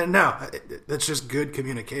 And no, that's just good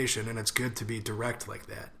communication, and it's good to be direct like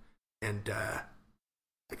that. And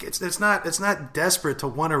it's not desperate to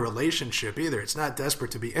want a relationship either. It's not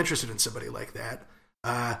desperate to be interested in somebody like that.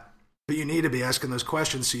 But you need to be asking those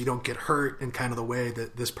questions so you don't get hurt in kind of the way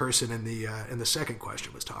that this person in the second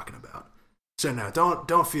question was talking about. So no,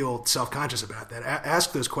 don't feel self-conscious about that.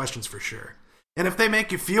 Ask those questions for sure. And if they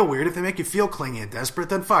make you feel weird, if they make you feel clingy and desperate,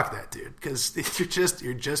 then fuck that dude, because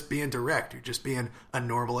you're just being direct. You're just being a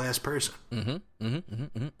normal ass person. 100%.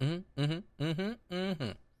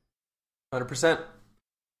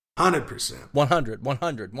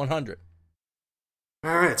 100%. 100.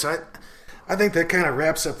 All right, so I think that kind of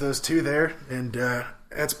wraps up those two there, and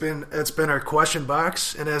that's been our question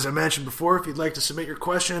box. And as I mentioned before, if you'd like to submit your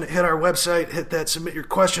question, hit our website, hit that submit your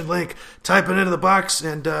question link, type it into the box,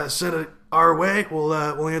 and send it our way.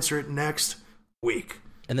 We'll answer it next week.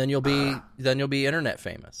 And then you'll be internet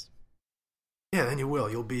famous. Yeah, then you will.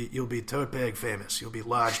 You'll be tote bag famous. You'll be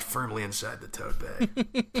lodged firmly inside the tote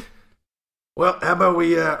bag. Well, how about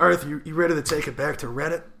we, Arthur, you ready to take it back to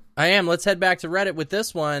Reddit? I am. Let's head back to Reddit with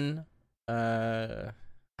this one. I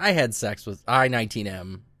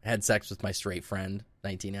 19M, had sex with my straight friend,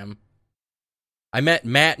 19M. I met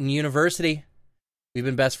Matt in university. We've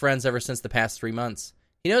been best friends ever since the past 3 months.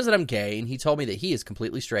 He knows that I'm gay, and he told me that he is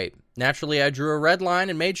completely straight. Naturally, I drew a red line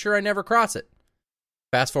and made sure I never cross it.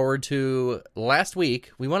 Fast forward to last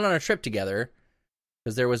week, we went on a trip together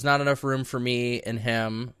because there was not enough room for me and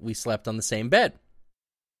him. We slept on the same bed.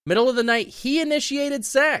 Middle of the night, he initiated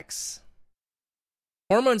sex.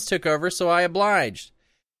 Hormones took over, so I obliged.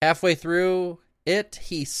 Halfway through it,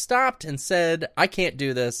 he stopped and said, "I can't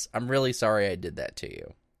do this. I'm really sorry I did that to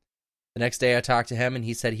you." The next day, I talked to him, and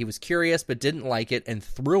he said he was curious but didn't like it and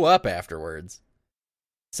threw up afterwards.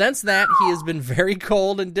 Since that, he has been very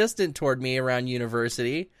cold and distant toward me around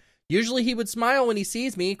university. Usually he would smile when he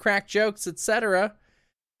sees me, crack jokes, etc.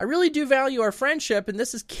 I really do value our friendship, and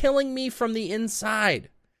this is killing me from the inside.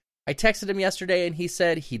 I texted him yesterday, and he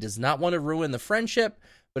said he does not want to ruin the friendship,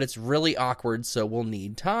 but it's really awkward, so we'll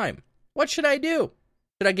need time. What should I do?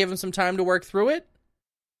 Should I give him some time to work through it?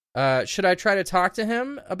 Should I try to talk to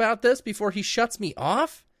him about this before he shuts me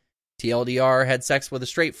off? TLDR, had sex with a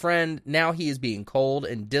straight friend. Now he is being cold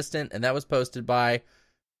and distant, and that was posted by,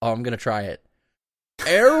 I'm going to try it.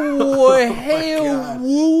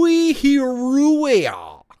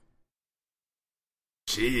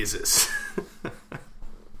 Jesus.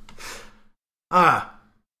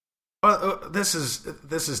 Well, this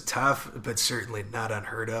is tough, but certainly not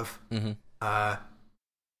unheard of. Mm-hmm.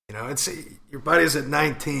 It's your buddy's at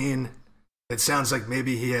 19. It sounds like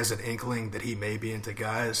maybe he has an inkling that he may be into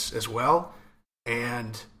guys as well,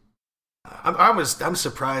 and I'm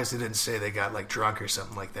surprised he didn't say they got like drunk or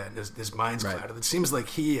something like that. And his mind's clouded. It seems like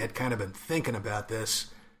he had kind of been thinking about this,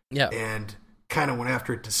 and kind of went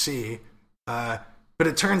after it to see. But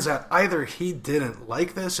it turns out either he didn't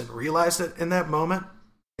like this and realized it in that moment,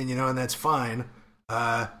 and that's fine.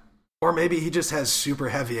 Or maybe he just has super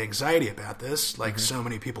heavy anxiety about this, like so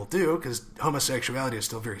many people do, because homosexuality is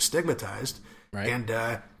still very stigmatized. Right.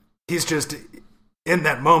 And he's just, in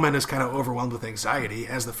that moment, is kind of overwhelmed with anxiety,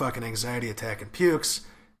 has the fucking anxiety attack and pukes,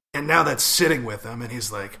 and now that's sitting with him, and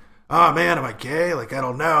he's like, oh man, am I gay? Like, I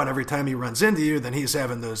don't know. And every time he runs into you, then he's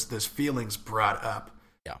having those feelings brought up.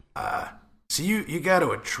 Yeah. So you got to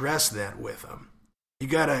address that with him. You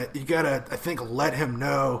gotta, I think, let him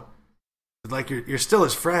know. Like you're still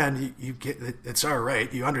his friend. You get it, it's all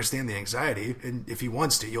right. You understand the anxiety, and if he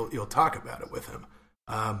wants to, you'll talk about it with him.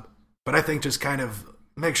 But I think just kind of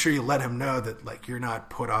make sure you let him know that like you're not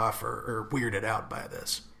put off or weirded out by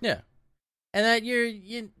this. Yeah, and that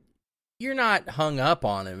you're not hung up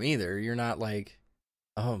on him either. You're not like,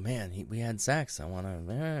 oh man, we had sex. I want to,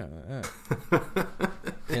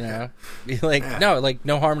 be like, no, like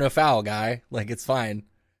no harm, no foul, guy. Like it's fine.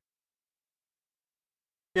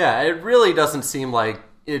 Yeah, it really doesn't seem like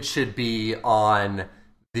it should be on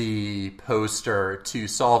the poster to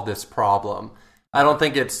solve this problem. I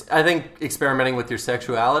think experimenting with your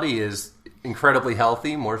sexuality is incredibly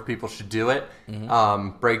healthy. More people should do it.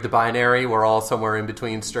 Mm-hmm. Break the binary. We're all somewhere in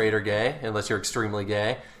between straight or gay, unless you're extremely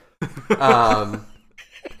gay.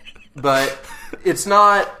 But it's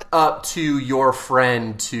not up to your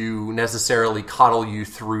friend to necessarily coddle you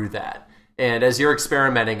through that. And as you're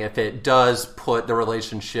experimenting, if it does put the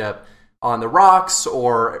relationship on the rocks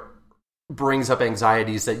or brings up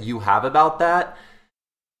anxieties that you have about that,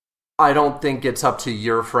 I don't think it's up to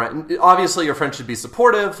your friend. Obviously, your friend should be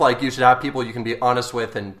supportive. Like, you should have people you can be honest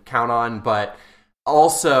with and count on. But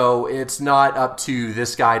also, it's not up to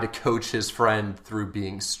this guy to coach his friend through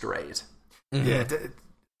being straight. Mm-hmm. Yeah,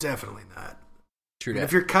 definitely not. True.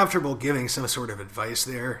 If you're comfortable giving some sort of advice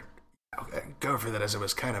there, go for that, as I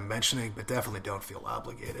was kind of mentioning, but definitely don't feel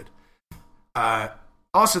obligated.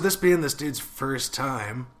 Also, this being this dude's first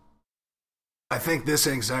time, I think this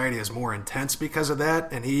anxiety is more intense because of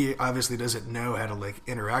that, and he obviously doesn't know how to like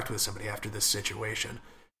interact with somebody after this situation.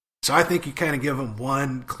 So I think you kind of give him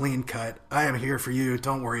one clean cut. I am here for you.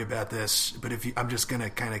 Don't worry about this. But I'm just going to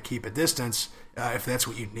kind of keep a distance if that's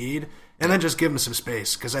what you need, and then just give him some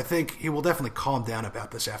space, because I think he will definitely calm down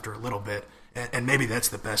about this after a little bit. And maybe that's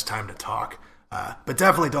the best time to talk. But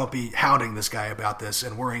definitely don't be hounding this guy about this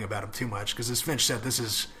and worrying about him too much, because as Finch said, this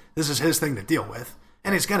is his thing to deal with,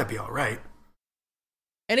 and he's going to be all right.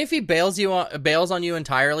 And if he bails on you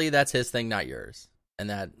entirely, that's his thing, not yours. And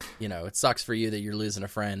that, it sucks for you that you're losing a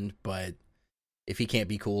friend, but if he can't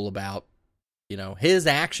be cool about, his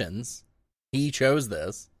actions, he chose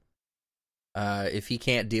this. If he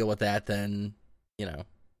can't deal with that, then,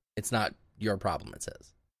 it's not your problem, it's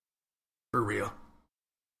his. For real.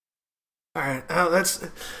 All right, that's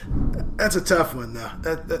a tough one though.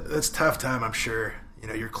 That's a tough time, I'm sure. You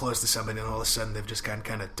know, you're close to somebody and all of a sudden they've just gotten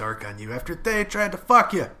kind of dark on you after they tried to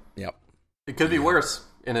fuck you. Yep. It could be worse.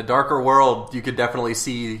 In a darker world, you could definitely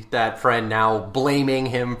see that friend now blaming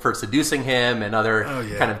him for seducing him and other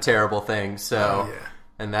kind of terrible things. So,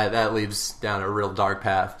 and that leads down a real dark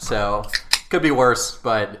path. So, could be worse,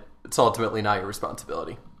 but it's ultimately not your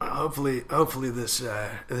responsibility. Hopefully,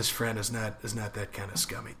 this friend is not that kind of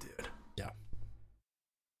scummy dude. Yeah.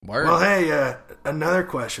 Word. Well, hey, another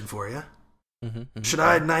question for you. Mm-hmm. Should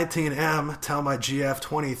I 19M tell my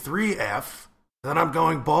GF23F that I'm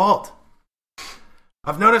going bald?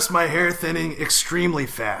 I've noticed my hair thinning extremely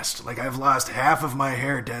fast. Like I've lost half of my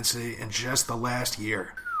hair density in just the last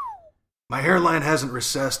year. My hairline hasn't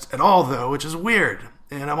recessed at all though, which is weird.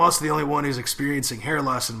 And I'm also the only one who's experiencing hair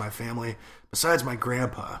loss in my family, besides my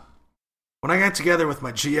grandpa. When I got together with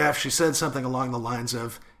my GF, she said something along the lines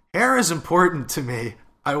of, hair is important to me.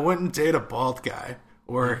 I wouldn't date a bald guy.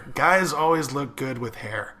 Or, guys always look good with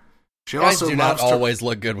hair. She Guys also do not loves to... always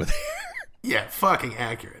look good with hair. Yeah, fucking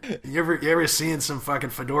accurate. You ever seen some fucking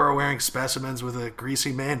fedora-wearing specimens with a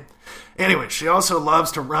greasy mane? Anyway, she also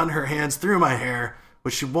loves to run her hands through my hair,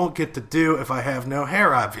 which she won't get to do if I have no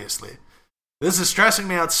hair, obviously. This is stressing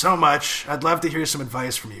me out so much, I'd love to hear some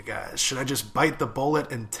advice from you guys. Should I just bite the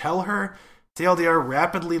bullet and tell her? TLDR,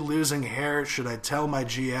 rapidly losing hair, should I tell my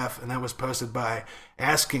GF? And that was posted by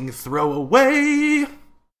Asking Throwaway.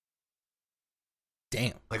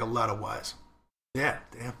 Damn. Like a lot of Y's. Yeah,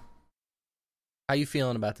 damn. How you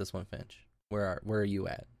feeling about this one, Finch? Where are you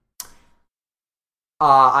at?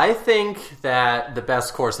 I think that the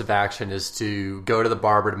best course of action is to go to the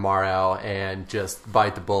barber tomorrow and just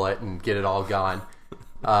bite the bullet and get it all gone.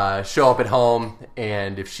 Show up at home,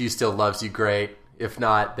 and if she still loves you, great. If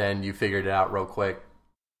not, then you figured it out real quick.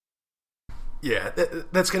 Yeah,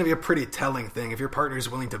 that's going to be a pretty telling thing. If your partner is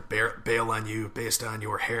willing to bail on you based on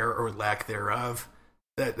your hair or lack thereof,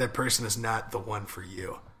 that person is not the one for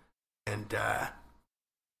you. And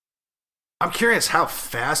I'm curious how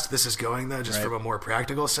fast this is going, though, just from a more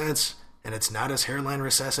practical sense. And it's not as hairline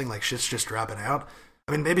recessing, like shit's just dropping out.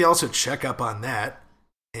 I mean, maybe also check up on that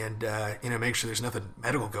and, make sure there's nothing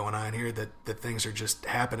medical going on here, that things are just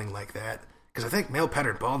happening like that. Because I think male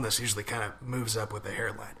pattern baldness usually kind of moves up with the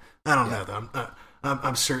hairline. I don't know, though.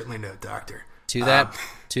 I'm certainly no doctor.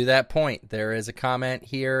 To that point, there is a comment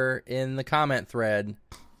here in the comment thread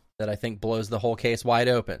that I think blows the whole case wide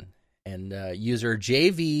open. And user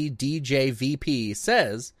JVDJVP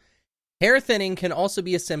says, hair thinning can also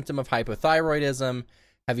be a symptom of hypothyroidism.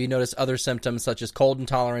 Have you noticed other symptoms such as cold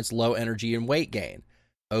intolerance, low energy, and weight gain?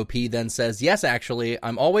 OP then says, yes, actually,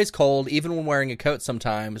 I'm always cold, even when wearing a coat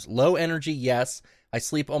sometimes. Low energy, yes. I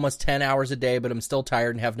sleep almost 10 hours a day, but I'm still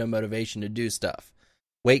tired and have no motivation to do stuff.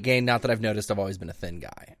 Weight gain, not that I've noticed, I've always been a thin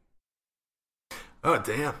guy. Oh,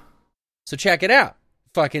 damn. So check it out.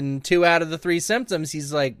 Fucking 2 out of the 3 symptoms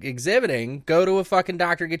he's like exhibiting. Go to a fucking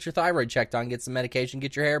doctor, get your thyroid checked on, get some medication,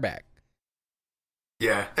 get your hair back.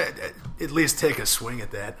 Yeah, at least take a swing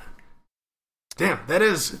at that. Damn, that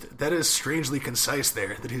is strangely concise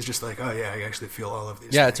there, that he's just like, oh yeah, I actually feel all of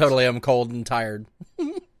these things. Totally, I'm cold and tired.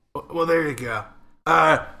 Well, there you go.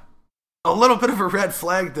 A little bit of a red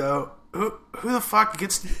flag, though. Who the fuck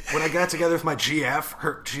gets... When I got together with my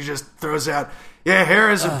GF, she just throws out, yeah,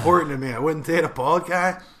 hair is important to me. I wouldn't date a bald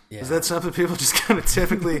guy. Yeah. Is that something people just kind of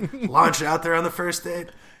typically launch out there on the first date?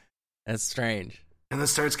 That's strange. And then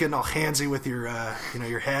starts getting all handsy with your,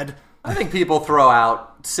 your head. I think people throw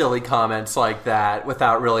out silly comments like that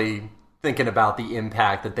without really thinking about the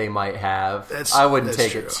impact that they might have. I wouldn't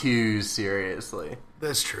take it too seriously.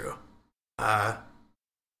 That's true. But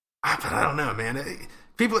I don't know, man.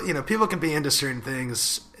 People can be into certain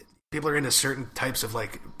things. People are into certain types of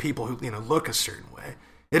people who look a certain way.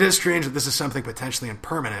 It is strange that this is something potentially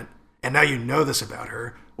impermanent, and now you know this about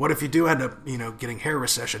her. What if you do end up getting hair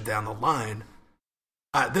recession down the line?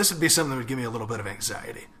 This would be something that would give me a little bit of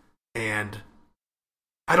anxiety. And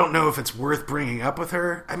I don't know if it's worth bringing up with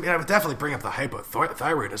her. I mean, I would definitely bring up the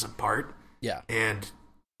hypothyroidism part. Yeah. And,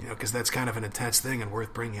 because that's kind of an intense thing and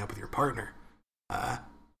worth bringing up with your partner. But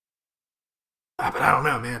I don't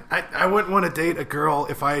know, man. I wouldn't want to date a girl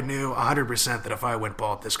if I knew 100% that if I went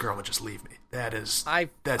bald, this girl would just leave me. That's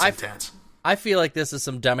intense. I feel like this is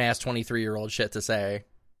some dumbass 23-year-old shit to say.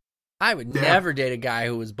 I would never date a guy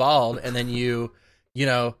who was bald, and then you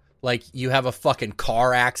have a fucking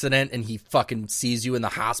car accident and he fucking sees you in the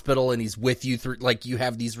hospital and he's with you through, you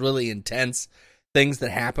have these really intense things that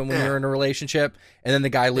happen when you're in a relationship, and then the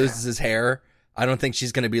guy loses his hair. I don't think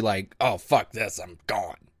she's going to be like, oh, fuck this, I'm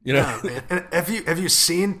gone. You know, Oh, man. And have you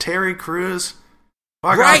seen Terry Crews?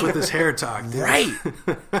 Fuck Right. off with his hair talk, dude.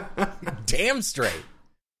 right? Damn straight.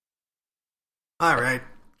 All right.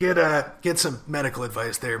 Get some medical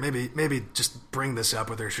advice there. Maybe just bring this up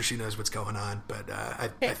with her so she knows what's going on. But I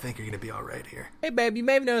think you're gonna be all right here. Hey, babe, you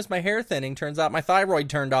may have noticed my hair thinning. Turns out my thyroid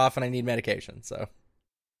turned off and I need medication. So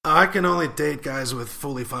I can only date guys with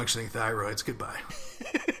fully functioning thyroids. Goodbye.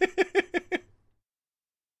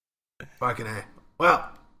 Fucking A. Well,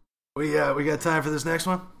 we got time for this next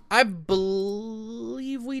one? I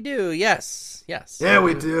believe we do. Yes. Yeah,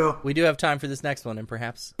 we do. We do have time for this next one, and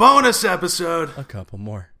perhaps Bonus episode. a couple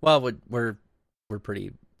more. Well, we're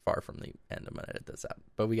pretty far from the end. I'm gonna edit this out,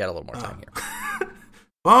 but we got a little more time here.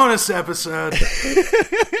 Bonus episode.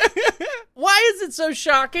 Why is it so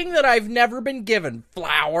shocking that I've never been given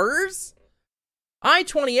flowers? I,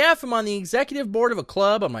 20F, am on the executive board of a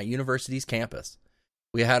club on my university's campus.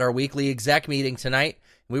 We had our weekly exec meeting tonight.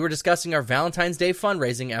 We were discussing our Valentine's Day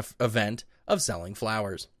fundraising event of selling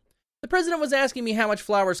flowers. The president was asking me how much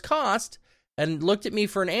flowers cost and looked at me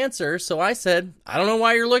for an answer, so I said, I don't know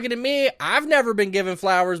why you're looking at me. I've never been given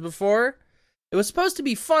flowers before. It was supposed to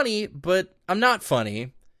be funny, but I'm not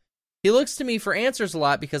funny. He looks to me for answers a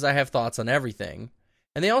lot because I have thoughts on everything.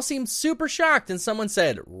 And they all seemed super shocked, and someone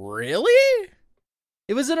said, really?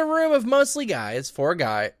 It was in a room of mostly guys, four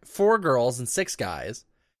girls, and 6 guys.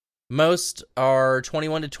 Most are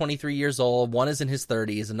 21 to 23 years old. One is in his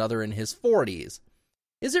 30s, another in his 40s.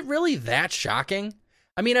 Is it really that shocking?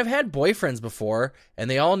 I mean, I've had boyfriends before, and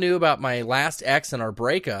they all knew about my last ex and our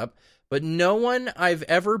breakup, but no one I've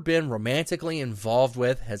ever been romantically involved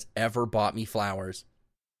with has ever bought me flowers.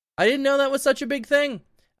 I didn't know that was such a big thing.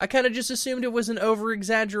 I kind of just assumed it was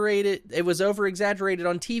over-exaggerated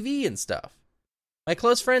on TV and stuff. My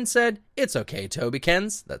close friend said, it's okay,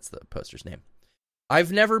 Tobykens. That's the poster's name.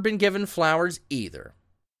 I've never been given flowers either.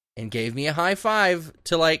 And gave me a high five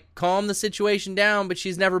to, calm the situation down, but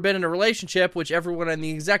she's never been in a relationship, which everyone on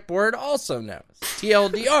the exec board also knows.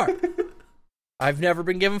 TLDR. I've never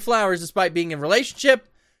been given flowers despite being in a relationship.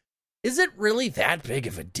 Is it really that big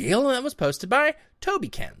of a deal? And that was posted by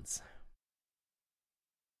Tobykens.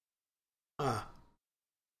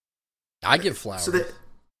 I give flowers. So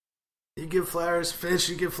you give flowers, Fish,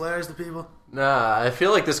 you give flowers to people? Nah, I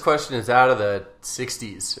feel like this question is out of the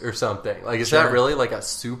 60s or something. Is Sure. that really a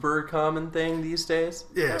super common thing these days?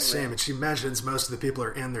 Yeah, same. And she mentions most of the people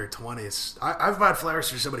are in their 20s. I've bought flowers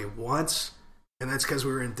for somebody once, and that's because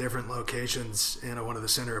we were in different locations, and I wanted to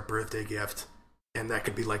send her a birthday gift, and that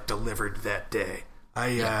could be delivered that day.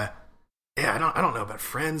 I don't know about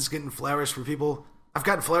friends getting flowers for people. I've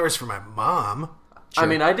gotten flowers for my mom. Sure. I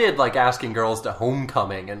mean, I did asking girls to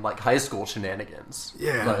homecoming and high school shenanigans.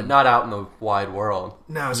 Yeah. But not out in the wide world.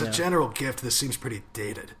 No, as a general gift, this seems pretty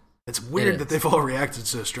dated. It's weird that they've all reacted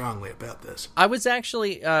so strongly about this. I was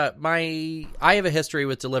actually, I have a history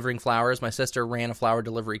with delivering flowers. My sister ran a flower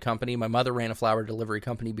delivery company. My mother ran a flower delivery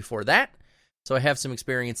company before that. So I have some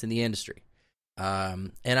experience in the industry.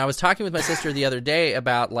 And I was talking with my sister the other day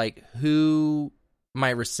about who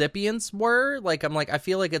my recipients were. I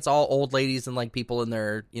feel like it's all old ladies and people in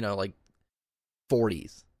their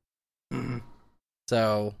 40s. Mm-hmm.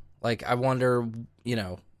 So I wonder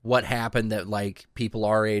what happened that people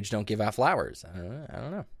our age don't give out flowers. I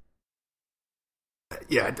don't know.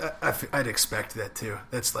 Yeah, I'd expect that too.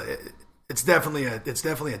 That's it's definitely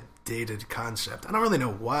a dated concept. I don't really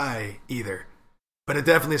know why either. But it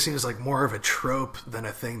definitely seems like more of a trope than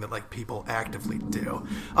a thing that people actively do.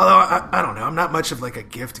 Although I don't know, I'm not much of a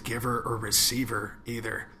gift giver or receiver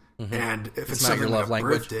either. Mm-hmm. And if it's not something your love like a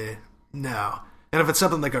language? birthday, no. And if it's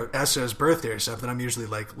something like a SO's birthday or something, I'm usually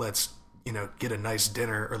let's get a nice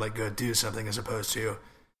dinner or go do something as opposed to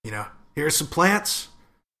here's some plants,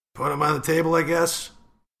 put them on the table. I guess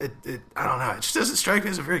I don't know. It just doesn't strike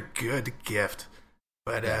me as a very good gift.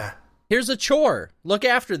 But here's a chore. Look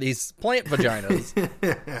after these plant vaginas.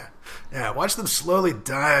 Yeah, watch them slowly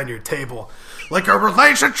die on your table like a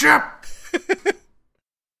relationship.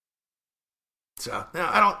 So, no,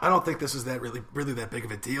 I don't think this is that really that big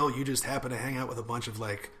of a deal. You just happen to hang out with a bunch of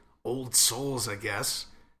old souls, I guess.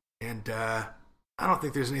 And I don't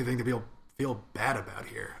think there's anything to feel bad about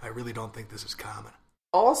here. I really don't think this is common.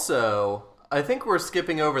 Also, I think we're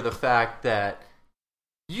skipping over the fact that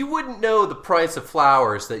you wouldn't know the price of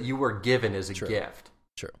flowers that you were given as a gift.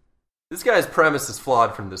 True. This guy's premise is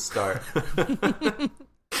flawed from the start.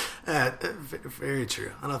 Very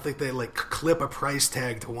true. I don't think they clip a price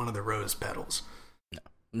tag to one of the rose petals.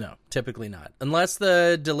 No, typically not. Unless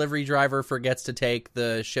the delivery driver forgets to take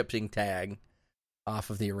the shipping tag off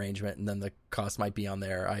of the arrangement, and then the cost might be on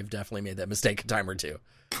there. I've definitely made that mistake a time or two.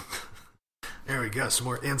 There we go. Some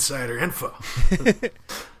more insider info. In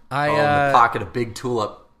the pocket of Big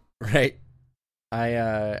Tulip. Right.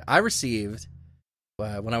 I received,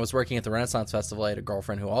 when I was working at the Renaissance Festival, I had a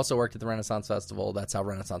girlfriend who also worked at the Renaissance Festival. That's how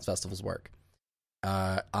Renaissance Festivals work.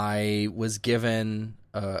 I was given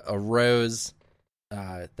a rose.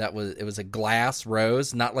 It was a glass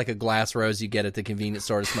rose, not like a glass rose you get at the convenience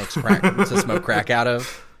store to smoke crack out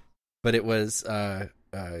of, but it was a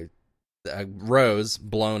rose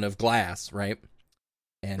blown of glass, right?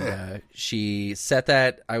 And she set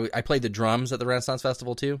that. I played the drums at the Renaissance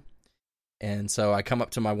Festival too. And so I come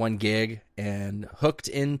up to my one gig and hooked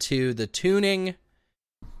into the tuning,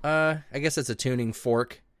 I guess it's a tuning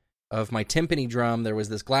fork of my timpani drum. There was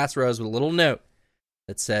this glass rose with a little note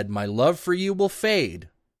that said, "My love for you will fade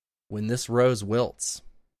when this rose wilts."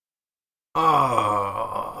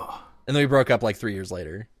 Oh. And then we broke up like 3 years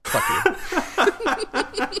later. Fuck you.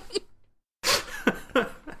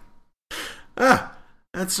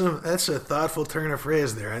 That's a thoughtful turn of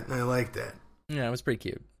phrase there. I like that. Yeah, it was pretty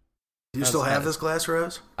cute. Do you still have this glass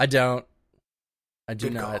rose? I don't. I do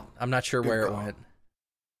Good not. call. I'm not sure Good where call. it went.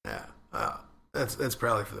 Yeah. That's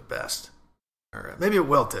probably for the best. All right. Maybe it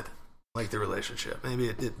wilted, like the relationship. Maybe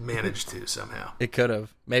it managed to somehow. It could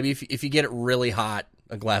have. Maybe if you get it really hot,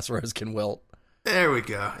 a glass rose can wilt. There we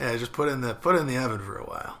go. Yeah, just put it in the oven for a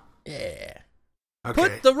while. Yeah. Okay.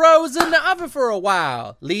 Put the rose in the oven for a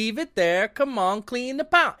while. Leave it there. Come on, clean the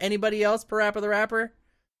pot. Anybody else, Parappa the Rapper?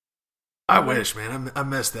 I wish, man. I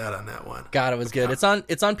missed out on that one. God, it was good. It's on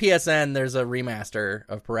PSN. There's a remaster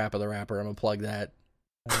of Parappa the Rapper. I'm gonna plug that.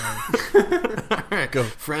 All right. Go.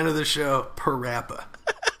 Friend of the show, Parappa.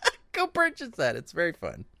 Go purchase that. It's very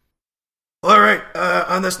fun. All right.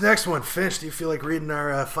 On this next one, Finch, do you feel like reading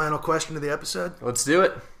our final question of the episode? Let's do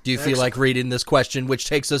it. Do you feel like reading this question, which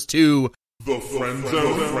takes us to The friend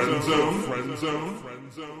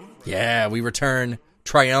zone. Yeah, we return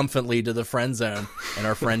triumphantly to the friend zone, and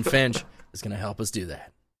our friend Finch is going to help us do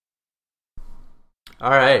that.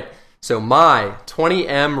 All right. So my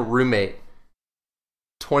 20M roommate,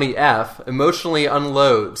 20F, emotionally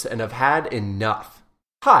unloads and have had enough.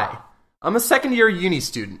 Hi, I'm a second-year uni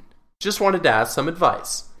student. Just wanted to ask some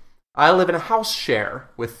advice. I live in a house share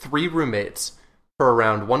with 3 roommates for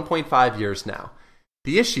around 1.5 years now.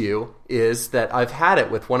 The issue is that I've had it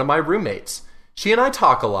with one of my roommates. She and I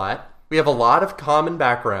talk a lot. We have a lot of common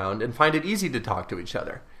background and find it easy to talk to each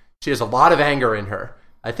other. She has a lot of anger in her.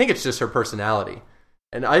 I think it's just her personality.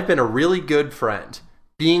 And I've been a really good friend,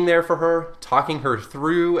 being there for her, talking her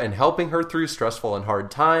through and helping her through stressful and hard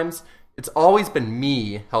times. It's always been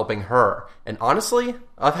me helping her. And honestly,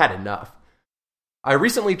 I've had enough. I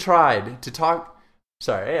recently tried to talk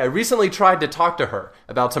to her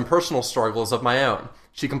about some personal struggles of my own.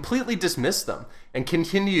 She completely dismissed them and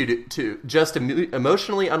continued to just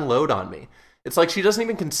emotionally unload on me. It's like she doesn't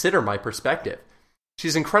even consider my perspective.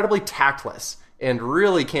 She's incredibly tactless and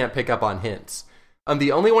really can't pick up on hints. I'm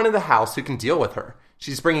the only one in the house who can deal with her.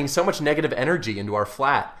 She's bringing so much negative energy into our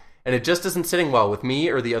flat, and it just isn't sitting well with me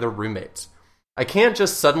or the other roommates. I can't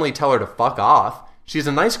just suddenly tell her to fuck off. She's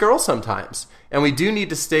a nice girl sometimes, and we do need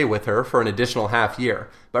to stay with her for an additional half year,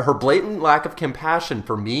 but her blatant lack of compassion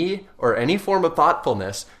for me or any form of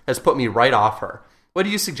thoughtfulness has put me right off her. What do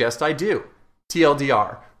you suggest I do?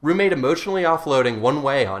 TLDR, roommate emotionally offloading one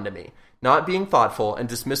way onto me, not being thoughtful and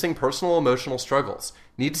dismissing personal emotional struggles.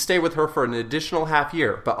 Need to stay with her for an additional half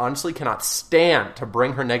year, but honestly cannot stand to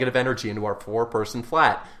bring her negative energy into our 4-person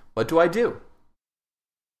flat. What do I do?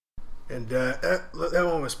 And that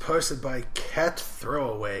one was posted by Cat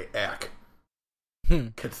Throwaway Ack.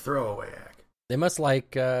 Cat Throwaway Ack. They must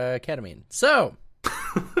like ketamine. So,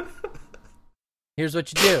 here's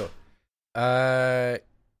what you do.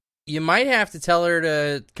 You might have to tell her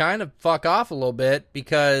to kind of fuck off a little bit,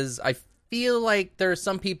 because I feel like there are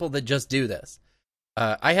some people that just do this.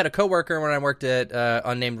 I had a coworker when I worked at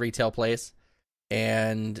unnamed retail place,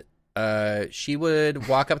 and she would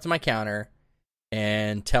walk up to my counter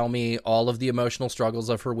and tell me all of the emotional struggles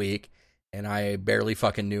of her week, and I barely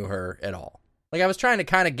fucking knew her at all. Like, I was trying to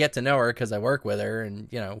kind of get to know her because I work with her and,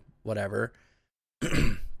 you know, whatever.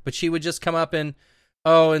 But she would just come up and,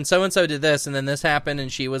 oh, and so did this, and then this happened,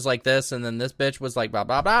 and she was like this, and then this bitch was like blah,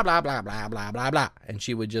 blah, blah, blah, blah, blah, blah, blah, blah. And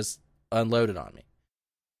she would just unload it on me.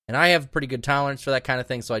 And I have pretty good tolerance for that kind of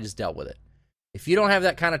thing, so I just dealt with it. If you don't have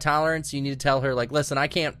that kind of tolerance, you need to tell her, like, listen, I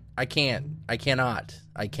can't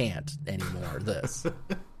anymore, this.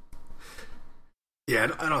 Yeah,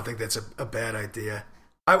 I don't think that's a bad idea.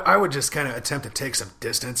 I would just kind of attempt to take some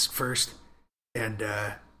distance first, and,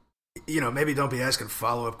 maybe don't be asking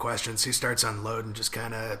follow-up questions. He starts unloading, just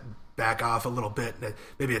kind of back off a little bit and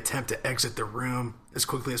maybe attempt to exit the room as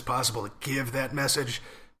quickly as possible to give that message.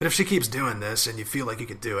 But if she keeps doing this and you feel like you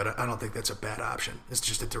could do it, I don't think that's a bad option. It's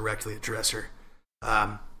just to directly address her.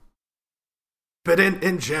 But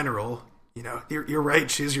in general, you know, you're right.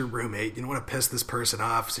 She's your roommate. You don't want to piss this person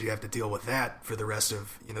off, so you have to deal with that for the rest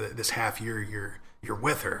of, you know, this half year you're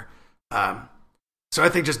with her. So I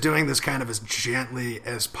think just doing this kind of as gently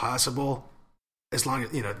as possible, as long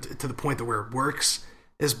as, you know, to the point that where it works,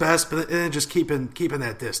 is best. But then just keeping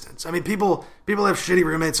that distance. I mean, people have shitty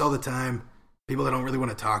roommates all the time. People that don't really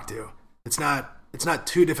want to talk to. It's not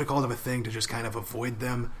too difficult of a thing to just kind of avoid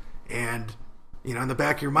them. And, you know, in the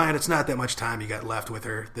back of your mind, it's not that much time you got left with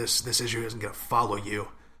her. This issue isn't going to follow you,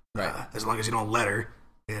 right? As long as you don't let her.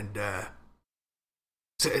 And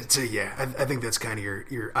so yeah, I think that's kind of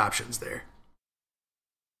your options there.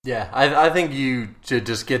 Yeah, I think you should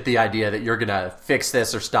just get the idea that you're going to fix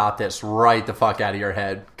this or stop this right the fuck out of your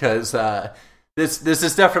head. Because this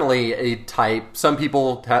is definitely a type. Some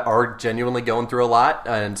people are genuinely going through a lot,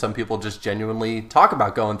 and some people just genuinely talk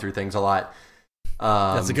about going through things a lot.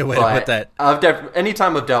 That's a good way to put that.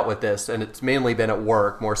 Anytime I've dealt with this, and it's mainly been at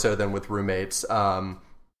work more so than with roommates,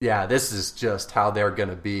 yeah, this is just how they're going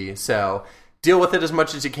to be. So deal with it as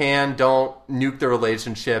much as you can. Don't nuke the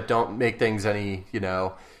relationship. Don't make things any, you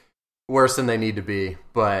know, worse than they need to be.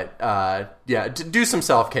 But yeah, do some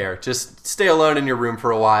self-care. Just stay alone in your room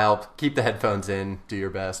for a while. Keep the headphones in. Do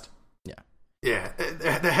your best. Yeah,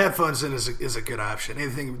 the headphones in is a good option.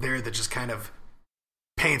 Anything there that just kind of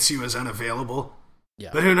paints you as unavailable. Yeah.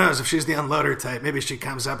 But who knows, if she's the unloader type, maybe she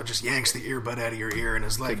comes up and just yanks the earbud out of your ear and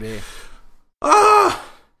is like,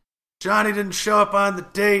 Johnny didn't show up on the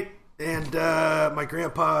date, and my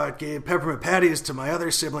grandpa gave peppermint patties to my other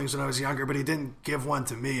siblings when I was younger, but he didn't give one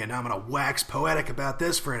to me, and now I'm going to wax poetic about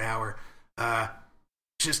this for an hour.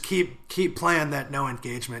 Just keep playing that no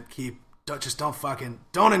engagement.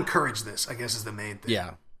 Don't encourage this, I guess is the main thing.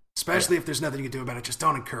 Yeah. Especially if there's nothing you can do about it, just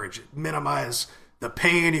don't encourage it. Minimize the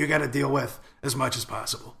pain you got to deal with as much as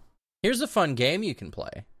possible. Here's a fun game you can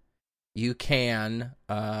play. You can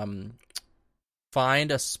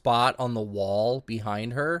find a spot on the wall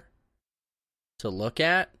behind her to look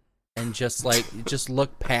at and just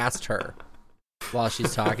look past her while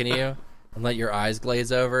she's talking to you and let your eyes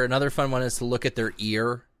glaze over. Another fun one is to look at their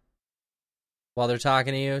ear while they're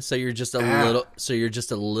talking to you. So you're just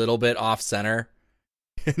a little bit off center.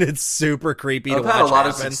 And it's super creepy to watch happen.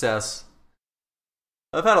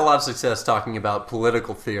 I've had a lot of success talking about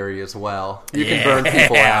political theory as well. You can burn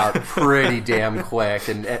people out pretty damn quick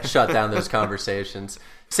and shut down those conversations.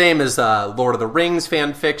 Same as Lord of the Rings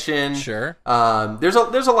fan fiction. Sure. There's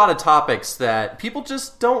a lot of topics that people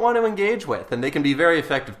just don't want to engage with, and they can be very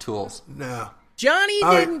effective tools. No. Johnny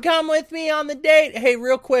didn't come with me on the date. Hey,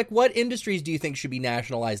 real quick, what industries do you think should be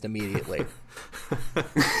nationalized immediately?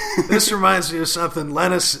 This reminds me of something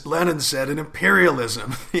Lenin said in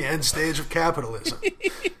Imperialism, the end stage of capitalism.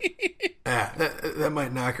 That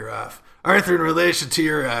might knock her off. Arthur, in relation to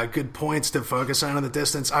your good points to focus on in the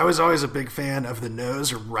distance, I was always a big fan of the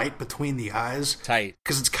nose or right between the eyes. Tight.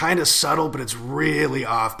 Because it's kind of subtle, but it's really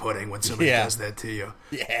off-putting when somebody does that to you.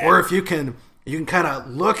 Yeah. Or if you can kind of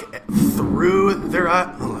look through their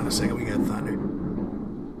eye. Hold on a second, we got thunder.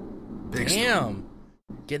 Damn.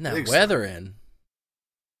 Getting that weather in.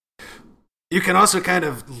 You can also kind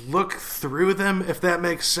of look through them, if that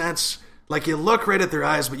makes sense. Like, you look right at their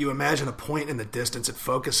eyes, but you imagine a point in the distance and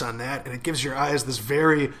focus on that, and it gives your eyes this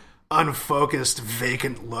very unfocused,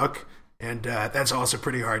 vacant look, and that's also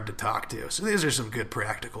pretty hard to talk to. So these are some good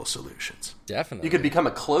practical solutions. Definitely. You could become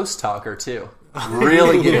a close talker, too.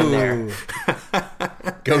 Really get in there.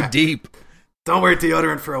 Go deep. Don't wear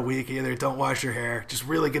deodorant for a week either. Don't wash your hair. Just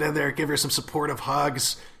really get in there, give her some supportive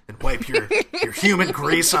hugs, and wipe your human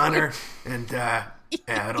grease on her, and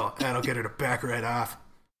that'll get her to back right off.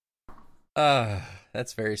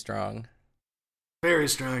 That's very strong. Very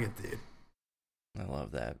strong indeed. I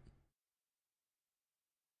love that.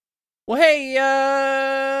 Well, hey,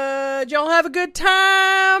 did y'all have a good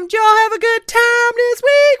time? Did y'all have a good time this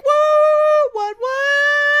week? Woo! What?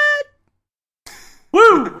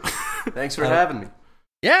 Woo! Thanks for having me.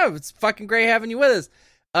 Yeah, it's fucking great having you with us.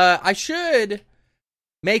 I should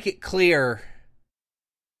make it clear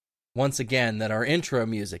once again that our intro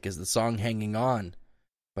music is the song Hanging On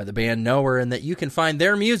by the band Nowhere, and that you can find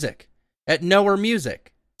their music at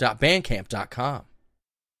nowheremusic.bandcamp.com.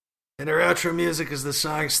 And our outro music is the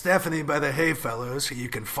song Stephanie by the Hayfellows, who you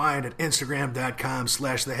can find at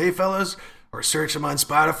Instagram.com/thehayfellows, or search them on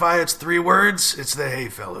Spotify. It's 3 words. It's the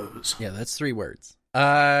Hayfellows. Yeah, that's 3 words.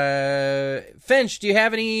 Finch, do you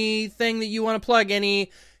have anything that you want to plug? Any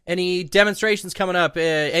Any demonstrations coming up?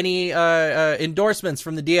 Any endorsements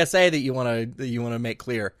from the DSA that you want to make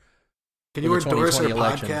clear? Can you endorse our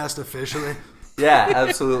election? podcast officially? Yeah,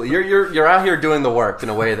 absolutely. You're out here doing the work in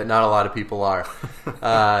a way that not a lot of people are.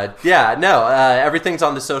 Everything's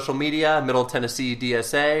on the social media, Middle Tennessee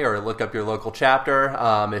DSA, or look up your local chapter.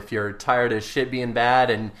 If you're tired of shit being bad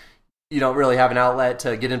and you don't really have an outlet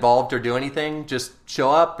to get involved or do anything, just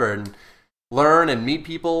show up and learn and meet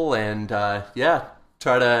people and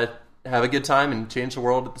try to have a good time and change the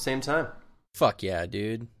world at the same time. Fuck yeah,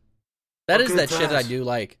 dude. That is that shit that I do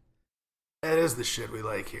like. That is the shit we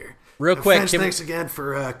like here. Real quick, thanks again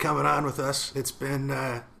for coming on with us. It's been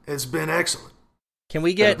excellent. Can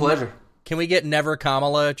we get pleasure? Can we get Never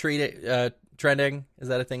Kamala trending? Is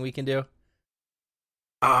that a thing we can do?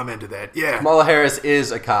 Oh, I'm into that. Yeah, Kamala Harris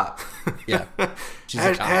is a cop. Yeah, she's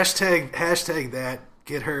a cop. Hashtag that.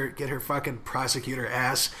 Get her fucking prosecutor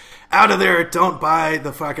ass out of there. Don't buy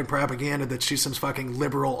the fucking propaganda that she's some fucking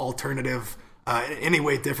liberal alternative, any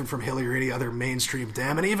way different from Hillary or any other mainstream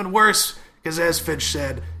Dem, and even worse. Because as Finch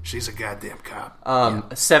said, she's a goddamn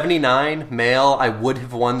cop. 79, male, I would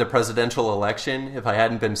have won the presidential election if I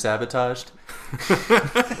hadn't been sabotaged.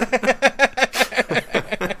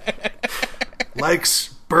 Likes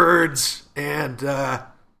birds and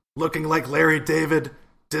looking like Larry David.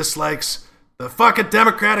 Dislikes the fucking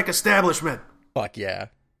Democratic establishment. Fuck yeah.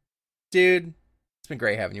 Dude, it's been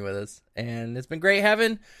great having you with us. And it's been great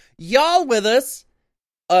having y'all with us.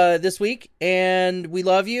 This week, and we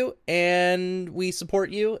love you, and we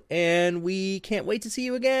support you, and we can't wait to see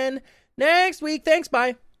you again next week. Thanks,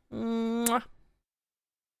 bye. Mwah.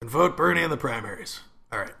 And vote Bernie in the primaries.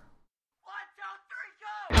 All right.